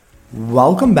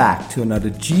Welcome back to another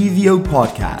GVO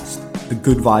podcast, the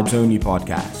Good Vibes Only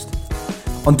podcast.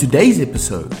 On today's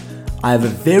episode, I have a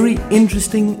very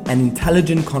interesting and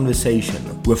intelligent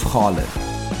conversation with Khalid.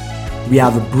 We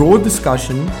have a broad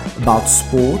discussion about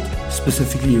sport,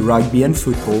 specifically rugby and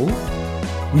football.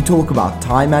 We talk about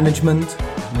time management,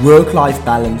 work-life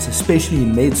balance, especially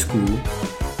in med school,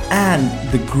 and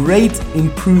the great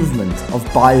improvement of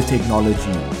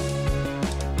biotechnology.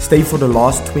 Stay for the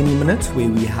last 20 minutes where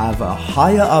we have a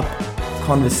higher up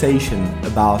conversation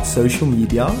about social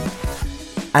media.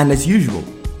 And as usual,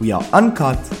 we are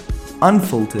uncut,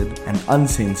 unfiltered, and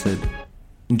uncensored.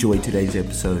 Enjoy today's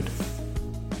episode.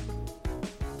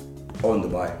 Oh, in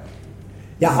Dubai.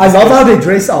 Yeah, I love how they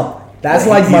dress up. That's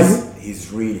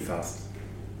He's really fast.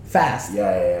 Fast?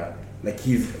 Yeah. Like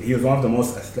he was one of the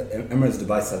most Emirates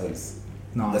Dubai sevens.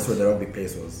 Nice. That's where the rugby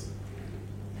place was.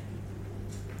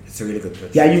 It's a really good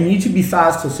pitch. Yeah, you need to be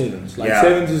fast for sevens.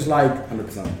 Sevens is like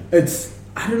 100%. It's,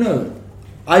 I don't know.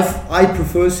 I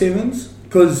prefer sevens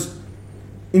because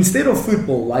instead of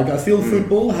football, I feel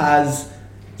football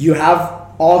you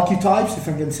have archetypes, if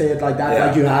I can say it like that. Yeah.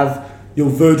 Like you have your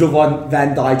Virgil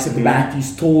van Dijks at the back,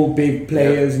 these tall, big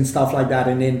players and stuff like that,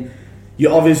 and then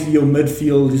your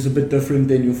midfield is a bit different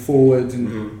than your forwards,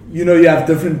 and you have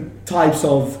different types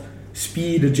of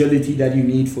speed, agility that you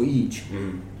need for each.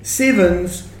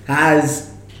 Sevens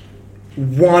has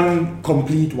one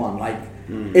complete one.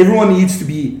 Everyone needs to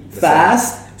be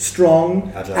fast,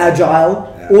 strong, agile,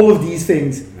 all of these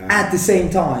things at the same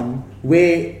time.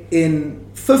 Where in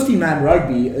 50-man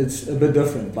rugby, it's a bit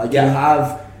different. You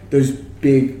have those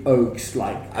big oaks.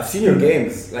 I've seen your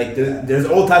games. There's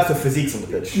all types of physiques on the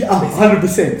pitch. Yeah,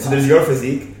 100%. So there's your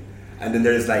physique, and then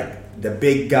there's the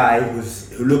big guy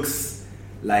who looks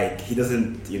like he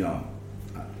doesn't,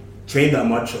 train that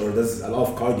much or does a lot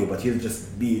of cardio, but he'll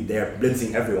just be there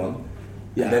blitzing everyone.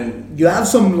 Yeah. And then you have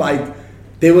some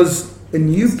there was a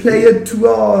new player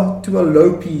Tua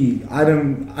Lopi.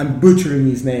 I'm butchering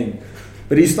his name,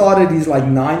 but he's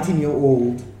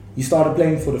 19-year-old. He started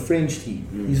playing for the French team.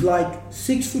 He's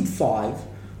 6'5",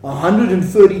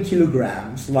 130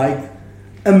 kilograms, a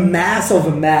mass of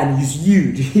a man. He's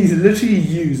huge. He's literally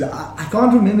huge. I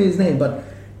can't remember his name, but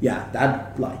yeah,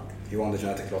 that he won the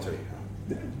genetic lottery.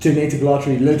 Genetic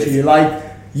lottery, literally. I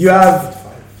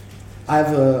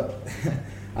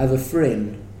have a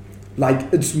friend.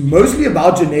 It's mostly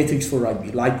about genetics for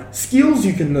rugby. Skills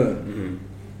you can learn.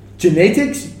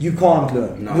 Genetics you can't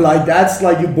learn. No. That's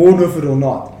you're born with it or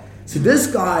not. So this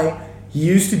guy, he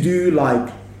used to do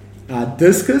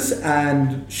discus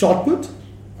and shot put.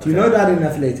 Do you know that in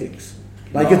athletics?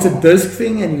 It's a disc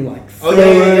thing and you throw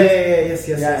it.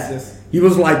 Yes. He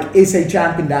was SA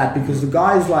champ in that because the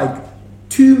guy is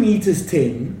 2 meters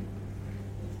 10.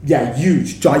 Yeah,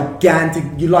 huge, gigantic.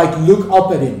 You look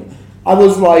up at him. I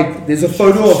was there's a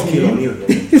photo of me.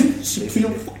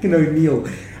 Shaquille fucking O'Neal.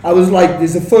 I was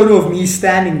there's a photo of me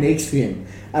standing next to him,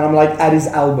 and I'm at his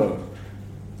elbow,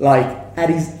 at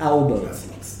his elbow. That's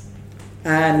nuts.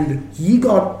 And he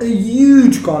got a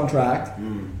huge contract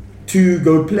to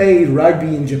go play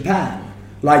rugby in Japan,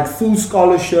 full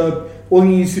scholarship. All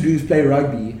he needs to do is play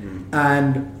rugby,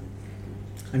 and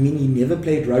he never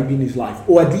played rugby in his life,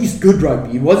 or at least good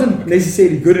rugby. He wasn't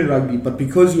necessarily good in rugby, but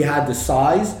because he had the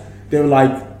size, they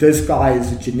were this guy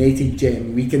is a genetic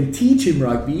gem. We can teach him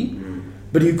rugby,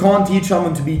 but you can't teach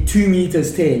someone to be 2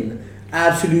 meters 10,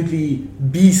 absolutely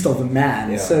beast of a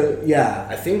man. Yeah. So yeah,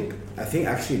 I think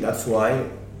actually that's why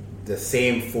the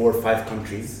same 4 or 5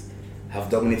 countries have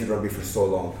dominated rugby for so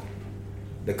long.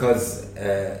 Because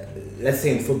let's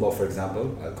say in football, for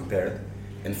example, I'll compare it.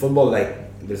 In football,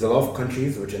 there's a lot of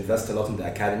countries which invest a lot in the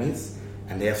academies,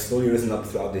 and they have slowly risen up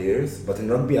throughout the years. But in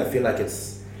rugby, I feel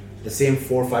it's the same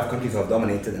 4 or 5 countries who have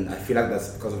dominated, and I feel that's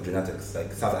because of genetics.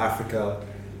 South Africa,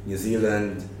 New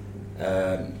Zealand,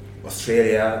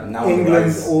 Australia, now England on the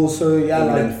rise. also, yeah.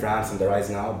 England, France on the rise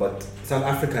now, but South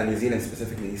Africa and New Zealand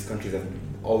specifically, these countries have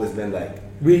always been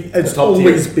it's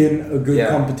always been a good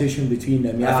competition between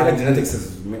them. Yeah, I feel genetics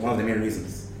is one of the main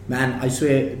reasons. Man, I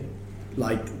swear,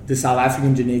 the South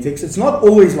African genetics, it's not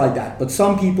always like that, but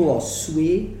some people are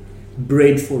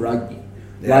bred for rugby.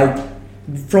 Yeah.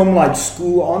 From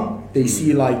school on, they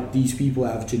see these people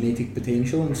have genetic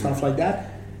potential and stuff like that,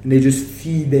 and they just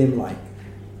feed them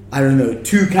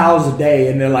 2 cows a day,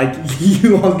 and they're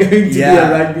you are going to be a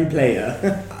rugby player.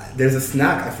 There's a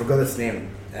snack, I forgot its name.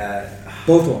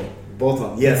 Bolton,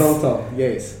 yes. Bolton,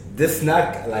 yes. This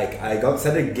snack,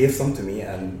 Cedric gave some to me,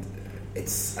 and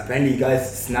it's apparently you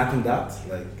guys snack on that.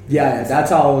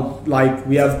 That's how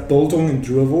we have Bolton and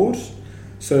Druivors,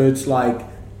 so it's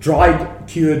dried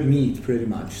cured meat pretty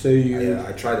much. So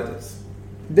I tried it.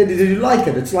 Did you like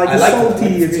it? It's like I a like it. salty.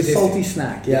 It's It's a tasty. salty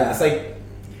snack. Yeah.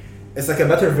 It's like a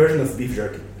better version of beef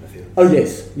jerky, I feel. Oh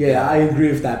yes, yeah, I agree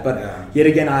with that. But Yeah. yet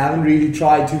again, I haven't really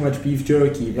tried too much beef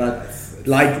jerky. But It's-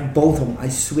 like Bolton, I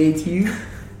swear to you,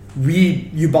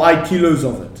 you buy kilos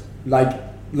of it.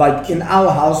 Like in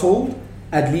our household,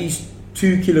 at least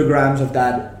 2 kilograms of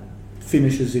that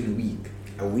finishes in a week.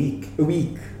 A week. A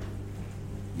week,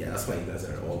 Yeah, that's why you guys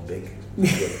are all big.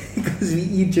 because we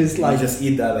eat just You like just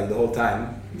eat that like the whole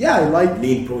time. like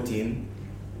Lean protein.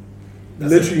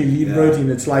 That's literally it. lean Yeah. protein.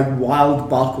 It's like wild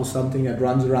buck or something that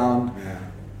runs around. Yeah.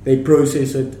 They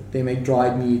process it. They make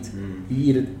dried meat. You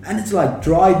eat it, and it's like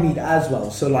dried meat as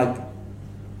well. So like,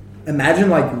 imagine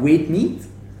like wet meat.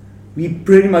 We're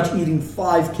pretty much eating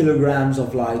 5 kilograms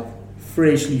of like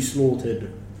freshly slaughtered,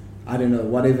 I don't know,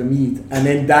 whatever meat, and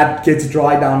then that gets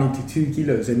dried down into 2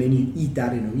 kilos, and then you eat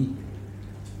that in a week.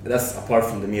 That's apart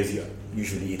from the meals you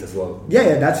usually eat as well.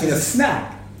 Yeah, that's just a snack.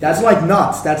 That's like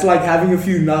nuts. That's like having a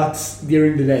few nuts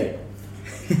during the day.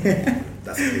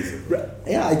 That's crazy.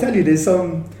 Yeah, I tell you,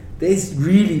 there's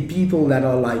really people that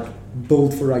are like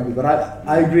built for rugby, but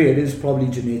I agree, it is probably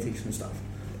genetics and stuff.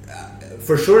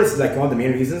 For sure, it's like one of the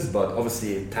main reasons, but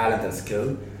obviously talent and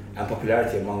skill and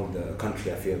popularity among the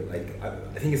country. I feel like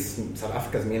I think it's South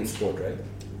Africa's main sport, right?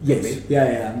 Yes, Rugby?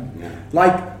 yeah. Yeah.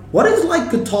 Like, what is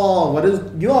like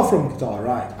Qatar? You are from Qatar,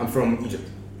 right? I'm from Egypt.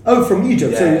 Oh, from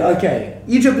Egypt. Yeah. So okay,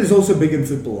 Egypt is also big in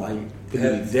football, I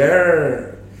believe.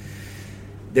 They're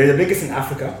the biggest in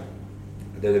Africa.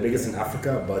 They're the biggest in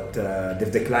Africa, but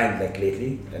they've declined like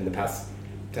lately in the past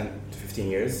 10 to 15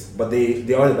 years. But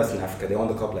they are the best in Africa. They won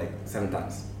the cup like 7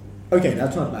 times. Okay,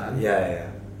 that's not bad. Yeah.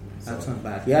 That's not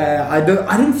bad. Yeah, I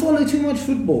don't follow too much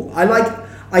football.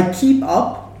 I keep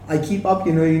up.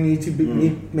 You know, you need to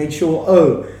make sure.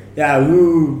 Oh, yeah,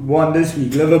 who won this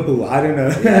week? Liverpool. I don't know,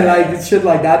 like shit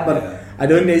like that. But I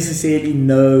don't necessarily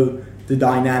know the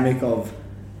dynamic of,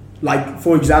 like,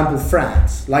 for example,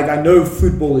 France. Like, I know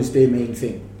football is their main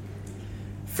thing.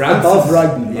 France Above is-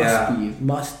 rugby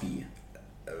must be.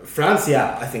 France,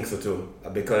 yeah, I think so too,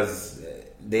 because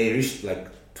they reached like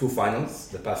 2 finals,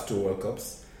 the past 2 World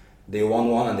Cups. They won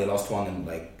one and they lost one in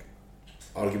like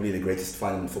arguably the greatest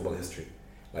final in football history,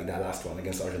 like that last one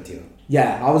against Argentina.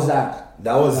 Yeah, how was that?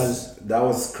 That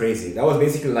was crazy. That was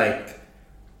basically like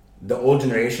the old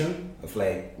generation of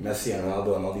like Messi and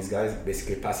Ronaldo and all these guys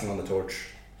basically passing on the torch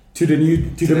To the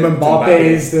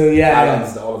Mbappe's,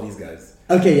 Haaland's, all of these guys.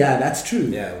 Okay, yeah, that's true.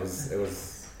 Yeah, it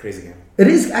was crazy game. It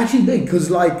is actually big because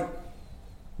like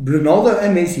Ronaldo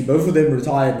and Messi, both of them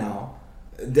retired now.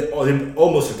 They're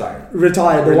almost retired. The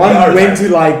They one are went retired. to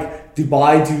like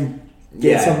Dubai to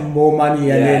get Yeah. some more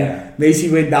money, and Yeah, then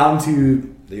Messi went down to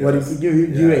The US.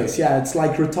 US. US. Yeah, it's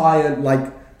like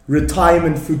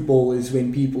retirement football is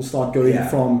when people start going Yeah.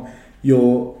 from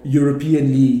your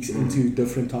European leagues into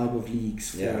different type of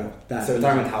leagues. For Yeah, that it's a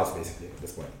retirement house basically at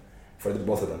this point for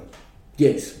both of them.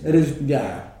 Yes, it is.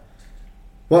 Yeah.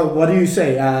 What do you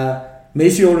say,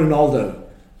 Messi or Ronaldo?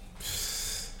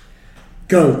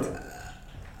 GOAT.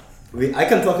 I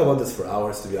can talk about this for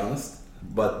hours, to be honest,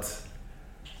 but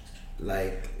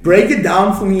like Break it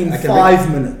down for me in I can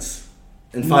 5 minutes.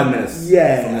 in 5 minutes,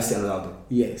 Yeah. from Messi and Ronaldo.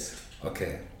 Yes.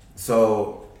 Okay,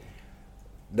 so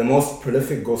the most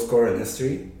prolific goal scorer in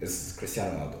history is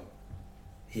Cristiano Ronaldo.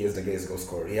 He is the greatest goal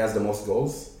scorer. He has the most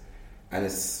goals, and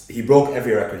he broke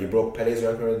every record. He broke Pele's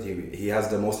record. He has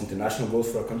the most international goals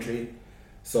for a country.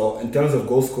 So in terms of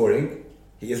goal scoring,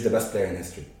 he is the best player in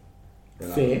history.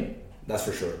 Ronaldo. Fair. That's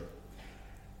for sure.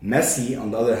 Messi,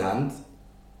 on the other hand,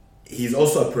 he's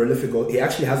also a prolific goal. He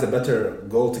actually has a better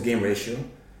goal-to-game ratio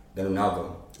than Ronaldo.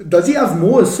 Does he have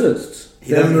more assists?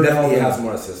 He definitely has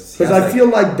more assists. He Because has I feel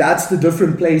like that's the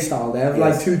different play style. They have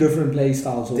like Yes. 2 different play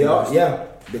styles. They are, almost. yeah,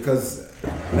 because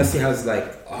Messi has like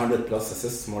 100 plus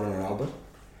assists more than Ronaldo,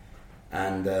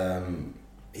 and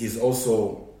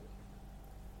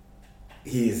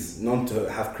he's known to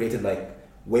have created like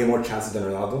way more chances than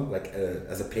Ronaldo, like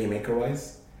as a playmaker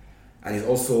wise, and he's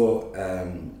also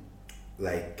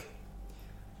like,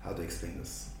 how do I explain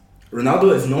this?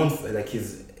 Ronaldo is known for, like,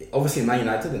 he's obviously in Man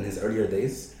United in his earlier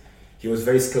days. He was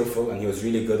very skillful and he was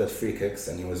really good at free kicks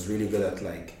and he was really good at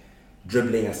like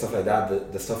dribbling and stuff like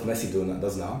that, the stuff Messi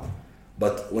does now.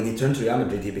 But when he turned to Real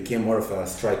Madrid, he became more of a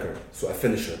striker, so a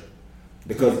finisher.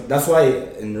 Because that's why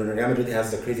in Real Madrid he has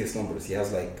the craziest numbers. He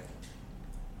has like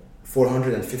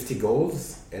 450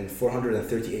 goals in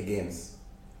 438 games.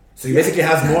 So he basically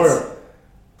has more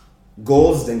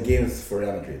goals than games for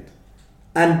Real Madrid.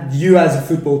 And you as a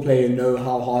football player know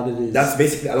how hard it is. That's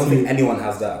basically, I don't think anyone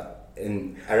has that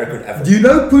in a record ever. Do you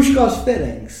know Puskás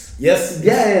Ferenc? Yes.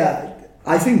 Yeah.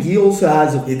 I think he also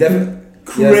has He definitely.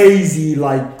 crazy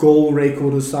like goal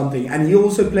record or something. And he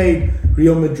also played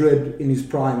Real Madrid in his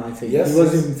prime, I think. Yes, he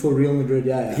was in for Real Madrid,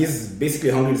 He's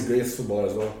basically Hungary's greatest footballer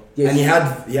as well. Yes. And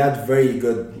he had very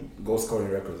good goal scoring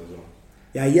records as well.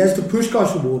 Yeah, he has the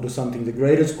Puskás award or something, the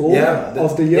greatest goal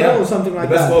of the year or something like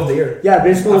that. The best goal of the year. Yeah,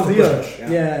 best goal of the year. Puskás,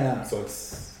 Yeah. So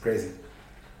it's crazy.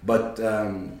 But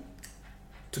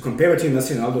to compare between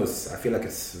Messi and Ronaldo, I feel like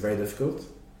it's very difficult.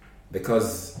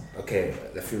 Because, okay,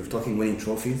 if you're talking winning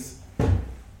trophies,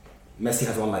 Messi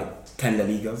has won like 10 La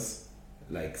Ligas,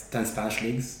 like 10 Spanish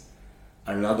leagues,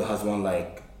 and Ronaldo has won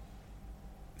like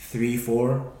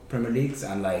 3-4 Premier Leagues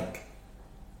and like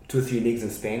 2-3 leagues in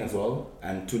Spain as well,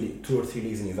 and 2 or 3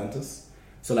 leagues in Juventus.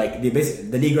 So like the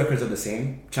league records are the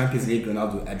same. Champions League,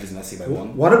 Ronaldo edges Messi by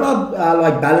 1. What about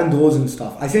like Ballon d'Ors and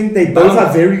stuff? I think they both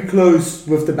are very close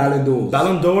with the Ballon d'Ors.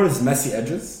 Ballon d'Ors, Messi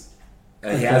edges.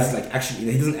 He has like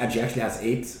he doesn't edge. He actually has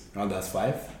 8. Ronaldo has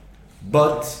 5.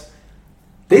 But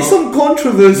there's some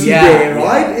controversy there,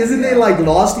 right? Isn't there like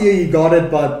last year you got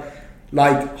it, but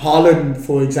like Haaland,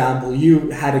 for example, you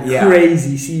had a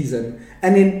crazy season,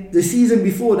 and then the season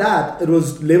before that it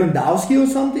was Lewandowski or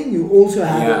something. You also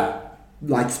had a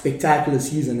like spectacular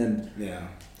season, and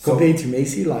compared to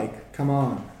Messi, like come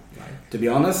on. To be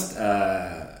honest,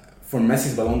 for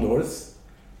Messi's Ballon d'Ors,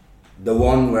 the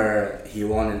one where he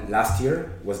won last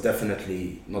year was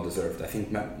definitely not deserved. I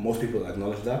think most people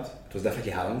acknowledge that. It was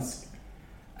definitely Haaland's.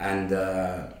 And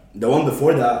the one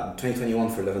before that, 2021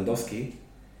 for Lewandowski,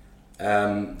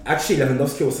 actually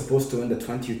Lewandowski was supposed to win the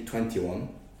 2021,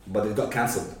 but it got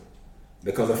cancelled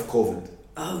because of COVID.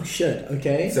 Oh shit,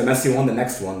 okay. So Messi won the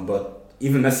next one, but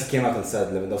even Messi came out and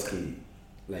said Lewandowski,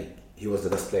 like, he was the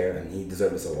best player and he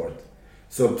deserved this award.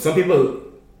 So some people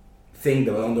think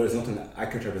the Ballon d'Or is not an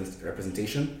accurate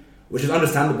representation, which is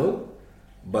understandable,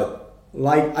 but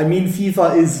like, I mean,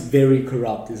 FIFA is very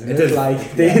corrupt, isn't it? Is,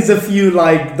 like, there's a few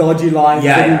like dodgy lines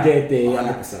that you get there.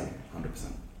 100%.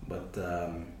 But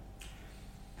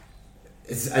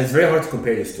it's very hard to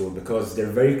compare these two because they're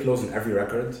very close in every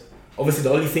record. Obviously,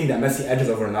 the only thing that Messi edges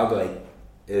over Ronaldo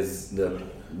is the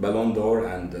Ballon d'Or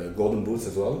and the Golden Boots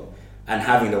as well, and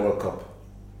having the World Cup.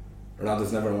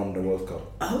 Ronaldo's never won the World Cup.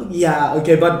 Oh yeah,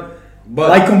 okay, but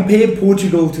like compare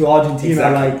Portugal to Argentina.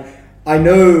 Exactly. Like, I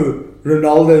know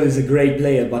Ronaldo is a great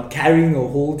player, but carrying a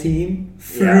whole team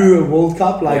through a World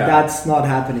Cup, like that's not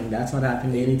happening. That's not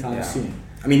happening anytime soon.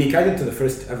 I mean, he carried it to the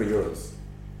first ever Euros.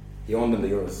 He won them the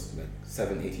Euros like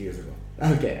 7-8 years ago.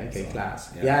 Okay, so,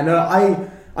 class. Yeah, no,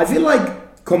 I feel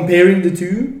like comparing the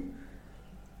two,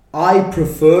 I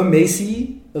prefer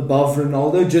Messi above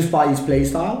Ronaldo just by his play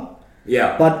style.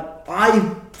 Yeah. But I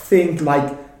think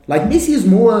like Messi is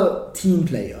more a team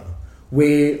player,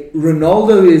 where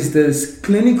Ronaldo is this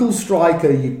clinical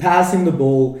striker. You pass him the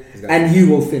ball and he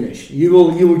will finish. He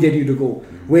will get you the goal.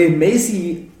 Mm-hmm. Where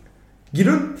Messi, you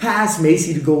don't pass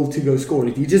Messi the goal to go score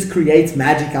it. He just creates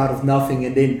magic out of nothing,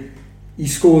 and then he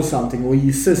scores something, or he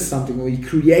assists something, or he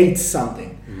creates something.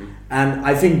 Mm-hmm. And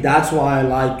I think that's why I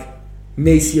like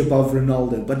Messi above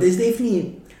Ronaldo. But there's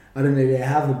definitely, I don't know, they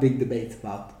have a big debate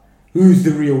about who's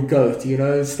the real GOAT, you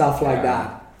know, stuff like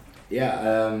that.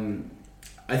 Yeah,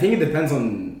 I think it depends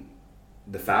on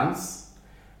the fans,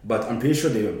 but I'm pretty sure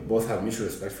they both have mutual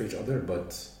respect for each other,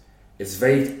 but it's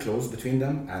very close between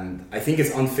them, and I think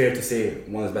it's unfair to say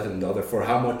one is better than the other for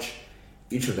how much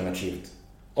each of them achieved.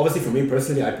 Obviously, for me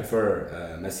personally, I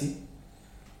prefer Messi,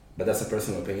 but that's a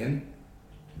personal opinion.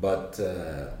 But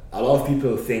a lot of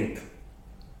people think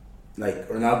like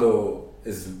Ronaldo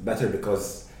is better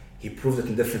because he proved it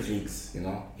in different leagues. You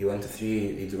know, he went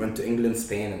to England,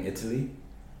 Spain, and Italy,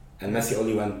 and Messi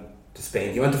only went to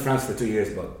Spain. He went to France for 2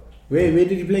 years, but where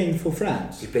did he play for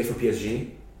France? He played for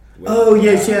PSG.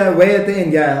 Way at the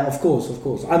end, of course.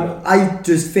 I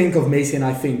just think of Messi and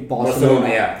I think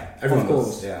Barcelona. Everyone of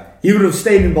course. Does, yeah. He would have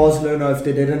stayed in Barcelona if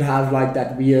they didn't have like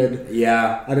that weird,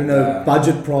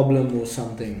 budget problem or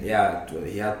something. Yeah,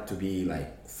 he had to be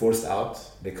like forced out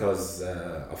because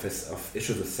of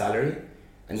issues with salary,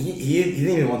 and he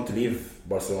didn't even want to leave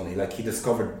Barcelona. He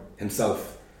discovered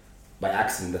himself by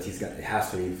accident that he has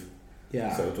to leave.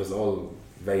 Yeah. So it was all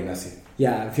very messy.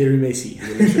 Yeah, very messy.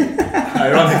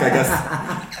 Ironic, I guess.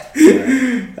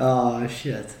 Yeah. Oh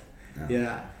shit.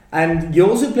 Yeah. And you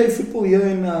also play football here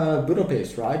in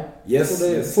Budapest, right?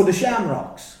 Yes, for the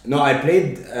Shamrocks. No, I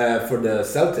played for the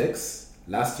Celtics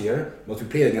last year, but we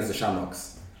played against the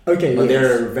Shamrocks. Okay, but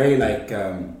they're very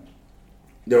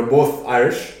they're both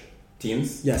Irish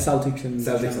teams. Yeah, Celtics and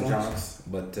Shamrocks.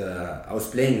 But I was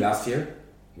playing last year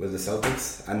with the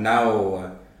Celtics, and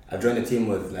now I've joined a team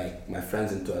with like my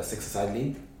friends into a 6-a-side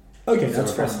league. Okay, so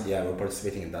that's fun. We're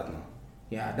participating in that now.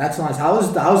 Yeah, that's nice.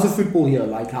 How's the football here?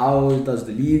 Like, how does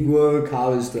the league work?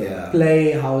 How is the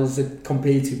play? How is it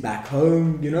compared to back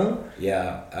home? You know?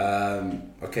 Yeah.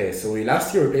 Okay. So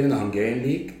last year we played in the Hungarian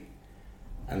league,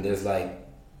 and there's like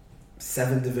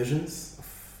 7 divisions of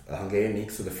the Hungarian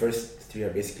league. So the first 3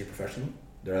 are basically professional.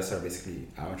 The rest are basically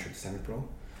amateur to semi-pro,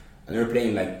 and we were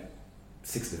playing like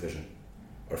 6th division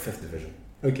or 5th division.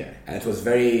 Okay. And it was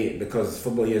because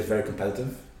football here is very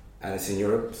competitive, and it's in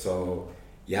Europe, so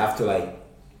you have to like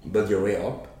build your way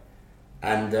up.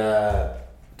 And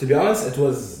to be honest, it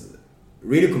was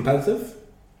really competitive.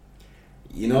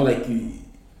 You know, like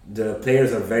the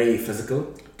players are very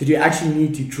physical. Did you actually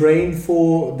need to train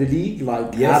for the league,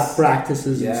 like have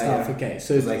practices and stuff? Yeah. Okay,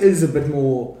 so it is a bit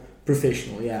more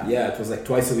professional. Yeah, it was like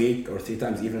twice a week or 3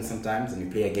 times even sometimes, and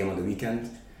we play a game on the weekend.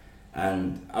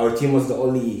 And our team was the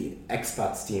only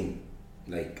expats team.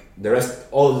 Like the rest,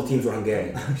 all the teams were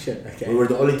Hungarian. Oh shit! Okay. We were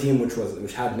the only team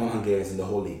which had non-Hungarians in the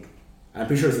whole league. And I'm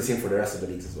pretty sure it's the same for the rest of the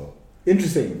leagues as well.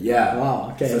 Interesting. Yeah.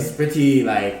 Wow. Okay. So it's pretty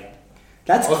like.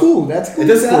 That's cool. That's cool. It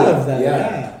is cool. Have that.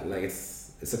 Yeah. Like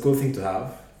it's a cool thing to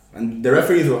have, and the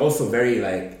referees were also very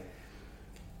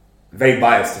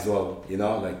biased as well. You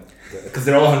know, like because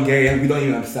they're all Hungarian. We don't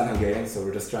even understand Hungarian, so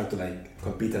we're just trying to like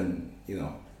compete and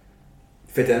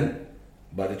fit in.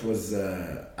 But it was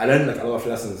I learned like a lot of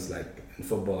lessons like in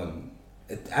football, and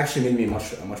it actually made me a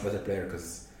much better player,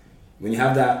 because when you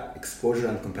have that exposure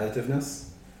and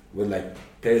competitiveness with like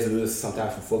players who do this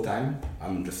sometimes for full time.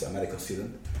 I'm just a medical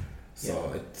student,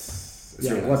 so it's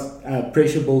really nice.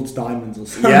 Pressure builds diamonds or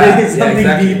something,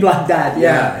 something deep like that.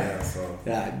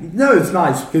 No, it's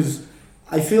nice because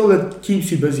I feel it keeps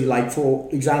you busy. Like for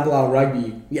example, our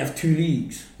rugby, we have 2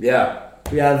 leagues. Yeah.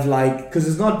 We have because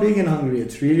it's not big in Hungary.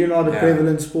 It's really not a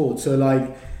prevalent sport. So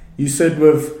like you said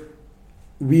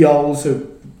we are also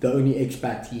the only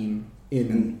expat team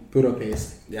in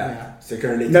Budapest. Yeah. So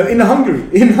currently in Hungary.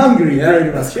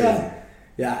 Very much. Crazy.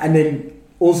 Yeah. And then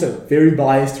also very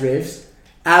biased refs.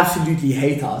 Absolutely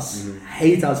hate us. Mm-hmm.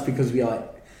 Hate us because we are.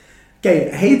 Okay,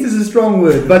 hate is a strong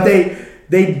word, but they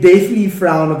definitely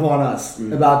frown upon us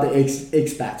about the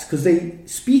expats because they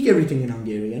speak everything in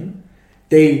Hungarian.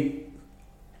 They.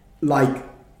 Like,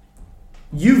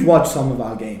 you've watched some of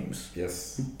our games.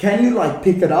 Yes. Can you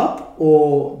pick it up,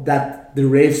 or that the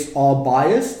refs are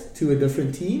biased to a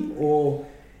different team, or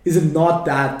is it not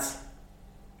that?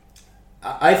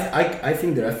 I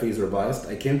think the referees were biased.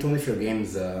 I came to one of your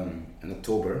games in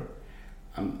October.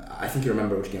 I think you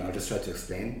remember which game. I'll just try to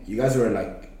explain. You guys were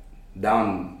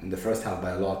down in the first half by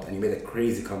a lot, and you made a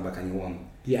crazy comeback and you won.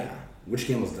 Yeah. Which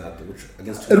game was that?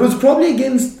 Against? It was probably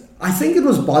against. I think it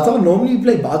was Bata. Normally you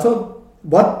play Bata.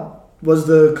 What was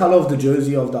the color of the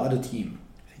jersey of the other team?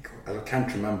 I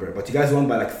can't remember, but you guys won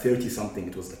by 30 something.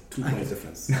 It was 2 points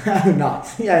difference.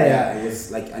 Nice. Yeah. It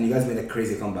was and you guys made a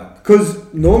crazy comeback.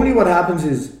 Because normally what happens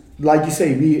is, like you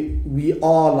say, we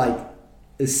are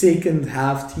a second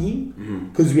half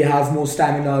team because we have more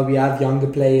stamina. We have younger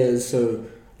players, so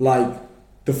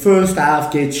the first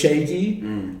half gets shaky,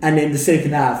 and then the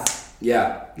second half.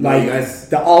 Yeah. You guys,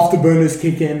 the afterburners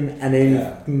kick in and then you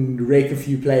can wreck a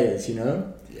few players,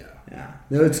 Yeah.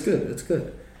 No, it's good. It's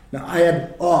good. Now I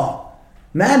had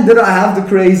did I have the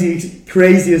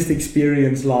craziest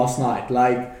experience last night.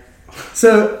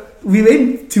 So we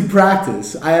went to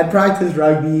practice. I had practice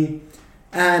rugby,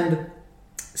 and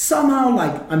somehow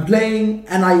I'm playing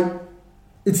and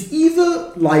it's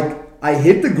either I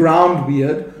hit the ground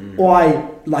weird or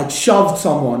I shoved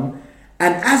someone,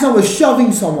 and as I was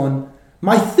shoving someone,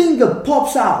 my finger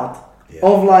pops out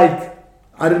of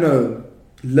I don't know,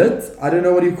 lit? I don't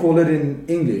know what you call it in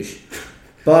English.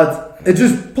 But it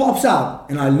just pops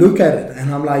out and I look at it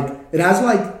and I'm it has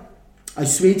I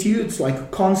swear to you, it's a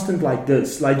constant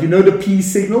this. The P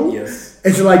signal? Yes.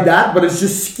 It's like that, but it's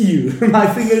just skew. My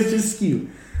finger is just skew.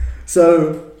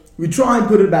 So we try and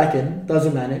put it back in,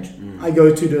 doesn't manage. I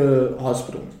go to the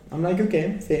hospital. I'm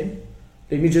okay, fair.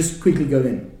 Let me just quickly go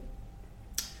in.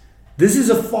 This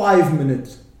is a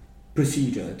 5-minute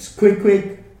procedure. It's quick,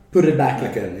 put it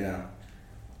back in. Yeah.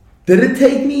 Did it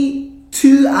take me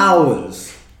 2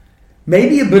 hours,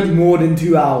 maybe a bit more than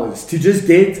 2 hours, to just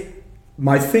get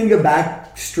my finger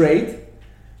back straight?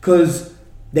 Because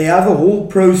they have a whole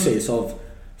process of,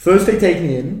 first they take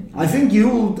me in. I think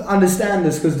you'll understand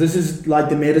this because this is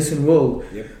the medicine world.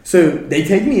 Yep. So they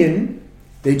take me in,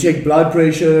 they check blood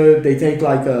pressure, they take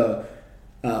a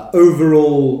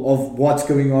overall of what's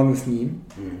going on with me,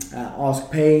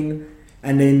 ask pain,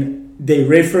 and then they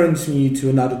reference me to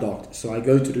another doctor. So I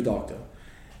go to the doctor.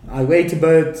 I wait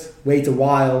a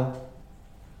while.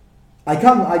 I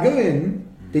go in,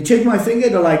 they check my finger,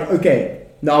 they're okay,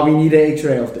 now we need an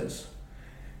x-ray of this.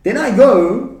 Then I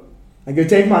go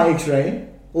take my X-ray.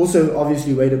 Also,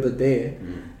 obviously, wait a bit there.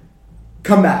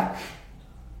 Come back.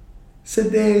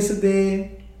 Sit there.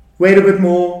 Wait a bit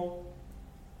more.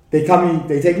 They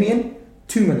take me in.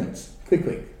 2 minutes.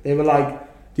 Quick. They were like,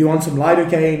 do you want some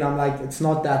lidocaine? I'm like, it's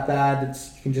not that bad.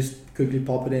 You can just quickly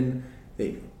pop it in.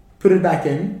 They put it back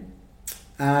in.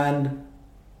 And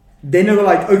then they were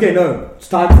like, okay, no, it's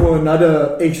time for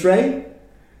another X-ray.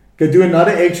 Go do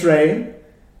another X-ray.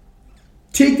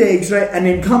 Check the X-ray and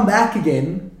then come back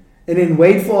again. And then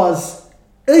wait for us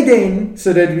again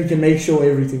so that we can make sure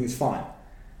everything is fine.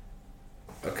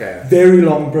 Okay. Very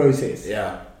long process.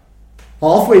 Yeah.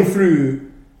 Halfway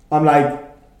through, I'm like,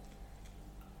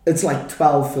 it's like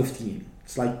 12:15.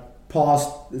 It's like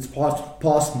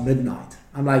past midnight.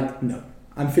 I'm like, no,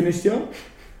 I'm finished here.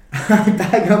 I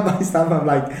pack up my stuff. I'm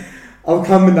like, I'll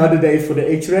come another day for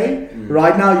the X-ray.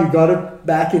 Right now, you got it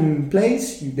back in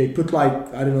place. They put like,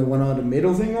 I don't know, one other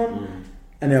metal thing on.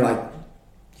 And they're like,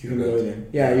 you can go then.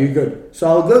 Yeah, you're good. So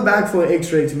I'll go back for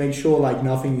X-ray to make sure like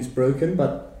nothing is broken.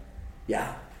 But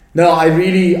yeah, no, I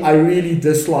really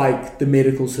dislike the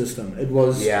medical system. It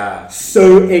was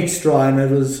so extra, and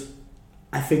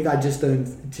I think it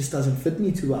just doesn't fit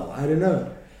me too well. I don't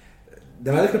know.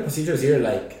 The medical procedures here,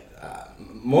 like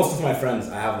most of my friends,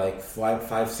 I have like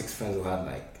five, 6 friends who had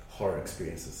like horror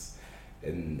experiences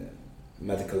in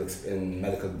medical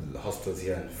hospitals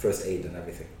here and first aid and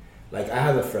everything. Like I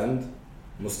had a friend.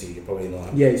 Musti, you probably know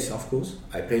him. Yes, of course.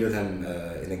 I played with him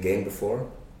in a game before,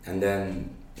 and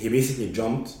then he basically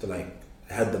jumped to like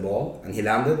head the ball, and he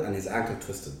landed, and his ankle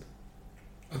twisted.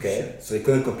 Okay, so he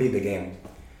couldn't complete the game.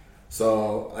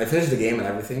 So I finished the game and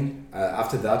everything.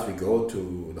 After that, we go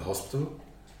to the hospital,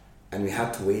 and we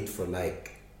had to wait for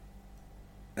like,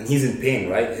 and he's in pain,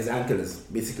 right? His ankle is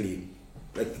basically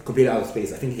like completely out of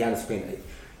space. I think he had a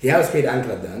sprained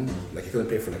ankle at the end. Like he couldn't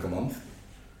play for like a month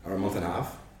or a month and a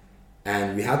half.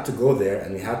 And we had to go there,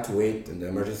 and we had to wait in the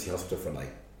emergency hospital for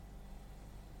like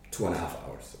 2.5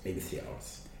 hours, maybe 3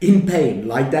 hours. In pain,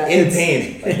 like that? In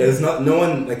pain. Like there's no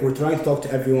one, like we're trying to talk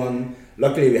to everyone.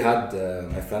 Luckily we had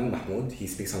my friend Mahmoud, he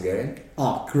speaks Hungarian.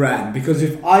 Oh, grand. Because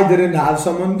if I didn't have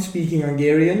someone speaking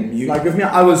Hungarian, like with me,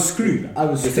 I was screwed.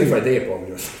 You stay for a day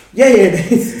probably. Yeah.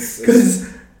 Because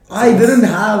I didn't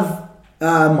have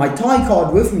my Thai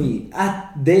card with me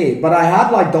there, but I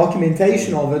had like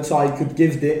documentation of it, so I could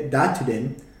give that to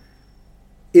them.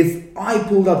 If I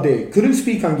pulled up there, couldn't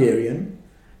speak Hungarian,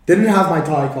 didn't have my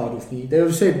Thai card with me, they would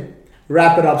have said,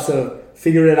 wrap it up, sir,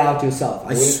 figure it out yourself.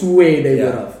 I swear they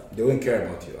would have. They wouldn't care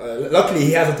about you. Luckily,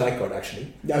 he has a Thai card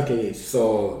actually. Okay, yes.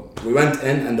 So we went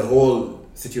in, and the whole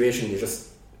situation it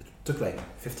took like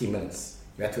 15 minutes.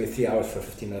 We had to wait 3 hours for a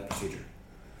 15-minute procedure.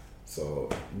 So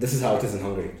this is how it is in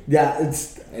Hungary. Yeah,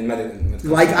 it's in medical.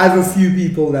 Like I have a few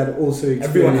people that also experience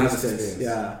everyone has this. Experience.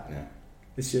 Yeah.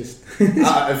 It's just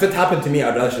if it happened to me,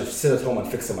 I'd rather just sit at home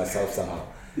and fix it myself somehow.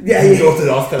 Yeah, go to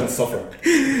the hospital and suffer.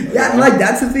 Yeah, like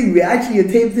that's the thing. We actually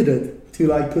attempted it to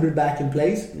like put it back in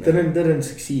place. Didn't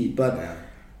succeed, but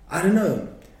I don't know.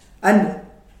 And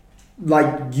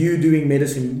like you doing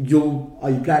medicine, are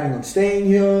you planning on staying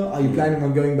here? Are you planning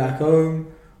on going back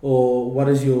home, or what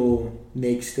is your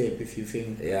next step if you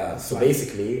think? Yeah, so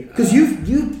basically, because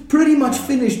you pretty much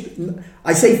finished.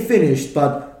 I say finished,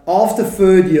 but after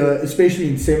third year, especially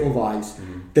in Semmelweis,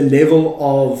 the level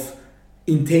of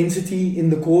intensity in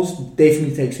the course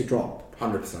definitely takes a drop.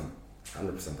 100%.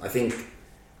 I think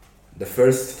the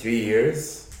first 3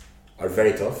 years are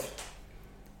very tough,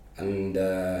 and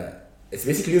it's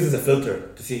basically used as a filter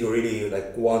to see who really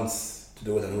like wants to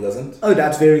do it and who doesn't. Oh,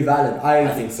 that's very valid.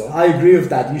 I think so. I agree with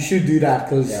that. You should do that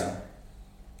because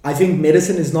I think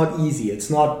medicine is not easy. It's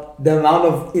not the amount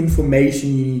of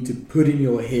information you need to put in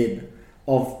your head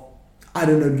of, I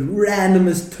don't know, the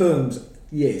randomest terms.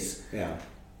 Yes. Yeah.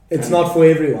 It's not for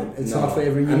everyone. It's not for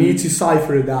everyone. You need to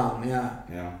cipher it down. Yeah.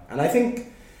 Yeah. And I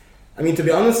think, I mean, to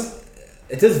be honest,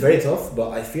 it is very tough, but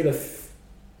I feel if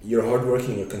you're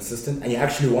hardworking, you're consistent, and you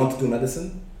actually want to do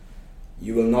medicine,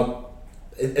 you will not,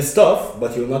 it's tough,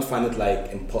 but you will not find it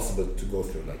like impossible to go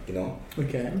through, like, you know?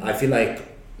 Okay. I feel like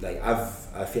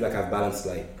I've balanced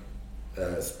like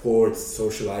sports,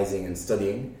 socializing, and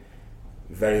studying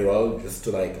very well, just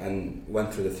to like, and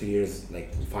went through the 3 years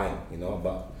like fine, you know.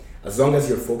 But as long as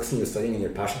you're focusing, you're studying, and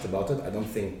you're passionate about it, I don't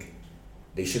think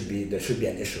there should be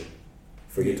an issue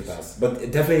for you to pass. But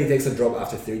it definitely takes a drop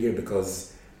after third year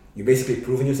because you basically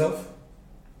proven yourself,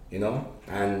 you know.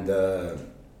 And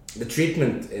the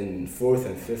treatment in fourth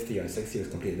and fifth year and sixth year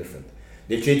is completely different.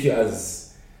 They treat you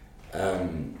as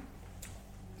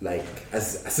like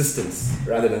as assistants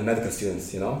rather than medical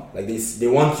students, you know. Like they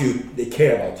want you, they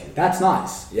care about you. That's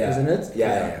nice, isn't it?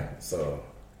 Yeah. So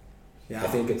Yeah. I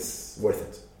think it's worth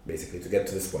it, basically, to get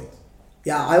to this point.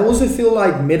 Yeah, I also feel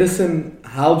like medicine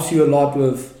helps you a lot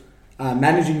with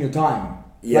managing your time.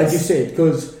 Yes. Like you said,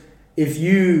 because if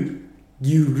you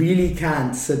really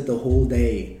can't sit the whole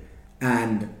day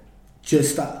and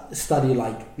just study,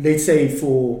 like, let's say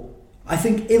I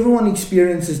think everyone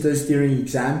experiences this during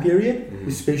exam period,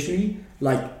 especially,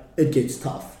 like, it gets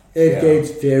tough. It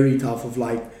gets very tough of,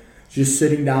 like, just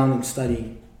sitting down and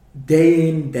studying day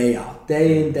in, day out.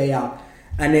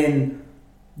 And then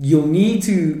you'll need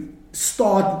to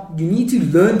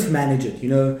learn to manage it,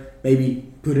 maybe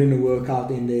put in a workout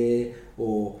in there,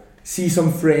 or see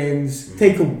some friends,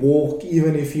 take a walk,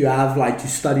 even if you have, like, to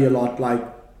study a lot. Like,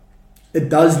 it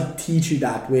does teach you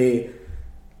that, where,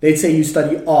 let's say you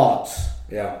study arts,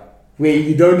 where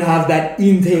you don't have that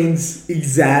intense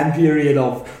exam period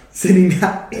of sitting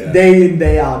down day in,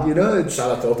 day out, It's,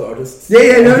 shout out to all the artists. No.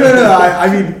 I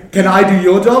mean, can I do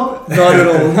your job?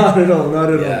 Not at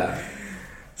all.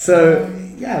 So,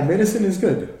 yeah, medicine is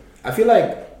good. I feel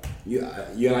like you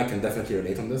and I can definitely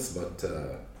relate on this, but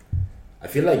I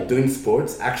feel like doing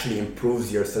sports actually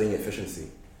improves your studying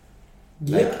efficiency.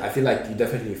 Like, I feel like you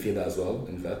definitely feel that as well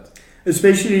in vet.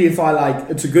 Especially if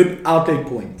it's a good outlet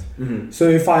point. So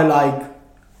if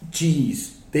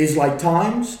there's like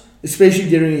times, especially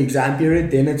during the exam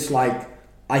period, then it's like,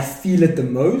 I feel it the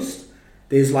most.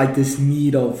 There's like this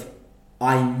need of,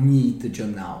 I need the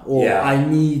gym now, or I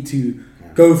need to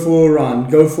go for a run,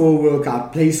 go for a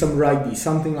workout, play some rugby,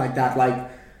 something like that.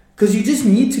 Like, because you just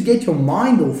need to get your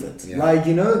mind off it. Like,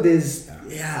 there's,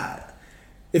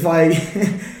 if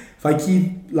I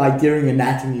keep, like, during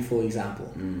anatomy, for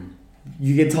example,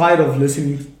 you get tired of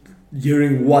listening,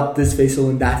 hearing what this vessel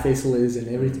and that vessel is and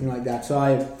everything like that. So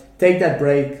I take that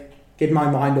break, get my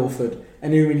mind off it,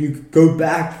 and then when you go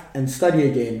back and study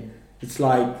again, it's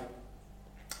like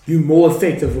you're more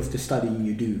effective with the studying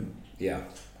you do. Yeah,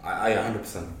 I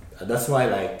 100%. That's why,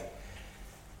 like,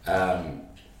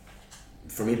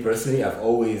 for me personally, I've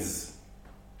always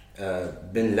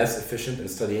been less efficient in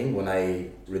studying when I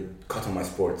cut on my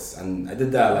sports, and I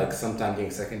did that like sometime during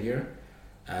second year,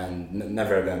 and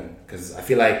never again, because I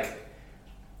feel like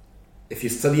if you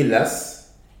study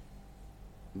less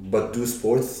but do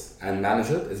sports and manage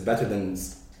it, it's better than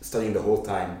studying the whole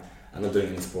time and not doing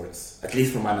any sports, at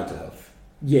least for my mental health.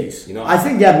 Yes, I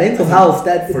think mental health,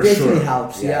 that definitely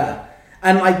helps.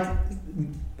 And like,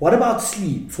 what about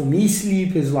sleep? For me,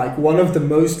 sleep is like one of the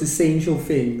most essential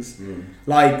things.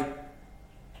 Like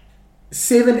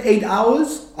 7-8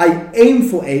 hours, I aim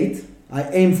for 8. I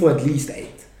aim for at least 8.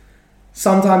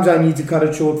 Sometimes I need to cut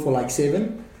it short for like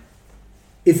 7.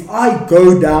 If I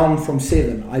go down from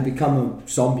 7, I become a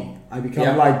zombie. I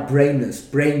become like brainless,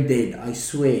 brain dead, I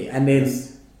swear. And then,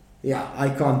 I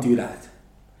can't do that.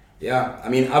 Yeah, I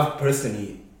mean, I've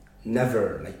personally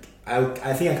never, like,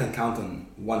 I think I can count on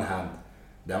one hand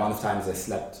the amount of times I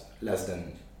slept less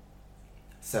than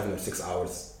 7 or 6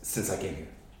 hours since I came here.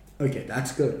 Okay,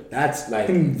 that's good. That's like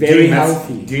very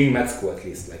healthy. During med school, at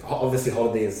least. Like, obviously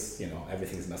holidays,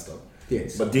 everything's messed up.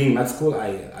 Yes. But during med school,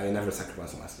 I never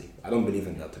sacrificed on my sleep. I don't believe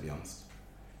in that, to be honest.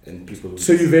 And people.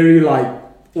 So you're very, like,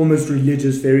 almost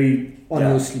religious, very on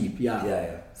your sleep. Yeah.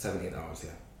 7-8 hours.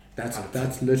 Yeah.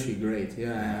 That's literally great.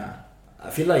 Yeah. I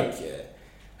feel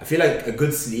like a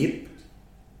good sleep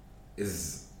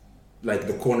is like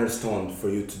the cornerstone for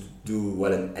you to do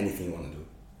well in anything you want to do.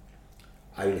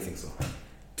 I really think so.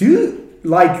 Do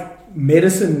like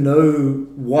medicine know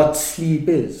what sleep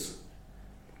is?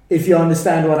 If you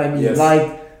understand what I mean, yes.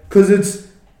 Like, because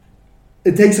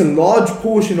it takes a large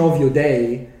portion of your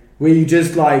day where you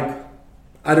just like,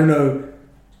 I don't know,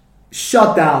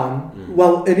 shut down.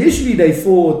 Well, initially they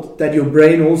thought that your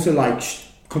brain also like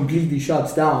completely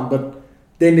shuts down, but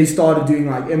then they started doing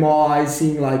like MRIs,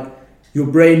 seeing like your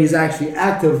brain is actually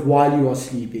active while you are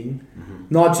sleeping.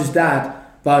 Not just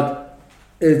that, but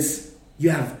you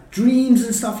have dreams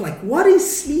and stuff. Like, what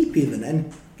is sleep even?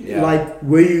 And like,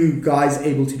 were you guys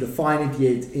able to define it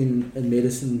yet in a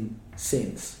medicine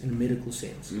sense, in a medical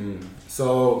sense?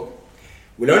 So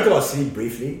we learned about sleep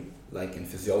briefly, like in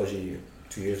physiology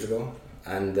 2 years ago,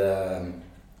 and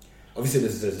obviously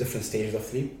there's different stages of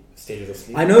sleep.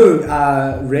 I know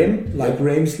REM, like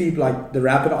REM sleep, like the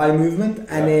rapid eye movement,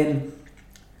 and then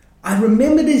I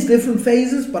remember there's different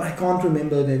phases, but I can't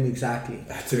remember them exactly.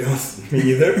 To be honest, me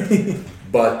either.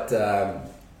 But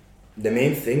the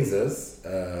main things is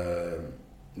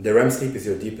the REM sleep is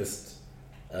your deepest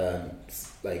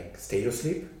like stage of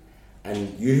sleep,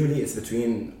 and usually it's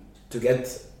to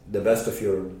get the best of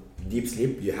your deep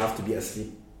sleep, you have to be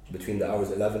asleep between the hours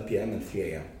 11 p.m. and 3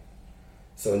 a.m.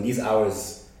 So in these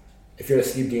hours, if you're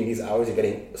asleep during these hours, you're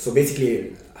getting... So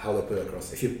basically, how do I put it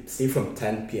across? If you sleep from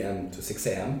 10 p.m. to 6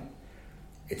 a.m.,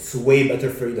 it's way better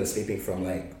for you than sleeping from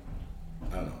like,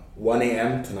 I don't know, 1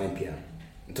 a.m. to 9 p.m.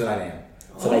 to 9 a.m.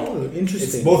 So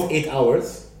interesting. It's both 8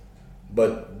 hours,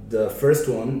 but the first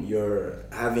one, you're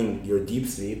having your deep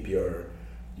sleep, you're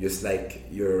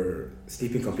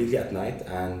sleeping completely at night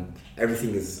and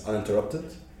everything is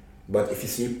uninterrupted. But if you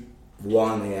sleep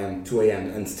 1 a.m., 2 a.m.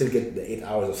 and still get the 8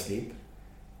 hours of sleep,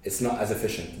 it's not as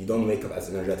efficient. You don't wake up as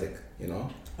energetic, you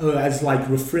know? Oh, as like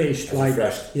refreshed.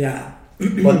 Refreshed. Yeah.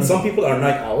 But some people are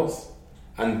night owls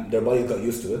and their body got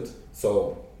used to it.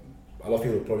 So a lot of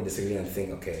people probably disagree and think,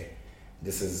 okay,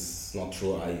 this is not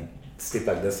true. I sleep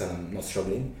like this and I'm not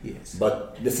struggling. Yes.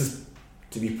 But this is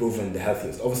to be proven the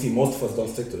healthiest. Obviously, most of us don't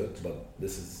stick to it, but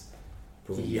this is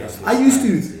proven the healthiest. I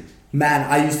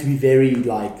used to be very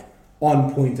like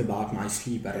on point about my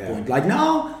sleep at a point. Like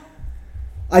now,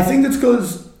 I think it's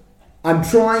because I'm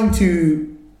trying to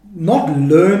not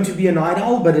learn to be a night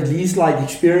owl, but at least like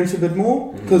experience a bit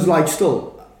more. Because like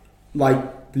still, like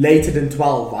later than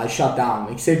 12, I shut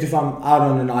down. Except if I'm out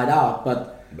on a night out.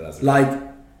 But like,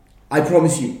 I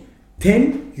promise you,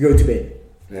 10, you go to bed.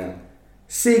 Yeah.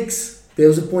 6, there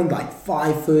was a point like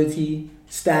 5:30,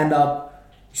 stand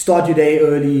up, start your day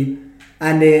early,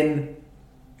 and then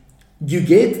you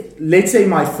get, let's say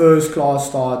my first class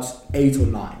starts 8 or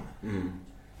 9.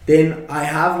 Then I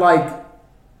have like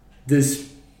this,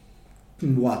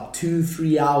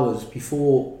 2-3 hours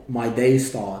before my day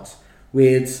starts,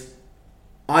 where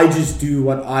I just do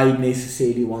what I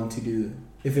necessarily want to do.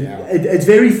 It's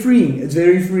very freeing. It's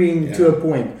very freeing to a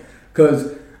point,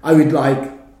 because I would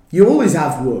like, you always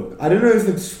have work. I don't know if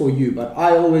it's for you, but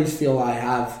I always feel I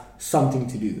have something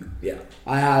to do. Yeah.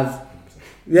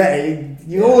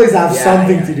 You always have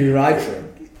something to do, right? Sure.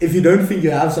 If you don't think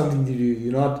you have something to do,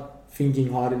 you're not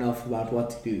thinking hard enough about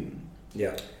what to do.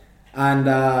 Yeah. And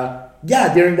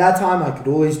during that time, I could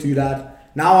always do that.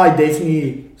 Now I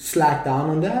definitely slack down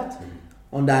on that,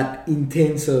 on that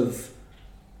intensive,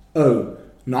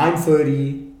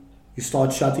 9:30, you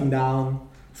start shutting down,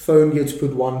 phone gets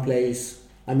put one place,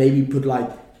 I maybe put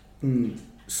like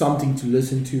something to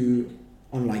listen to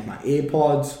on like my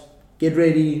AirPods, get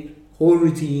ready, whole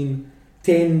routine,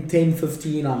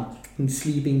 10:15, I'm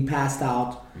sleeping, passed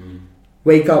out,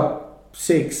 wake up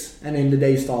 6, and then the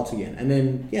day starts again. And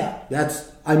then,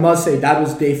 I must say, that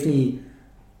was definitely,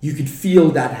 you could feel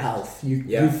that health.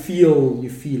 You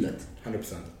feel it.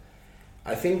 100%.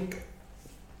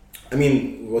 I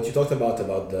mean, what you talked about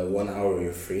the 1 hour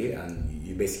you're free and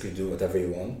you basically do whatever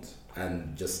you want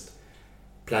and just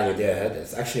plan your day ahead.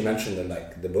 It's actually mentioned in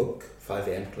like the book, 5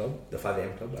 a.m. Club, the 5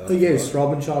 a.m. Club. Yes,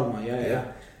 Robin Sharma, yeah.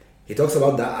 He talks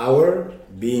about the hour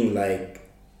being like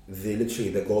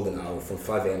literally the golden hour from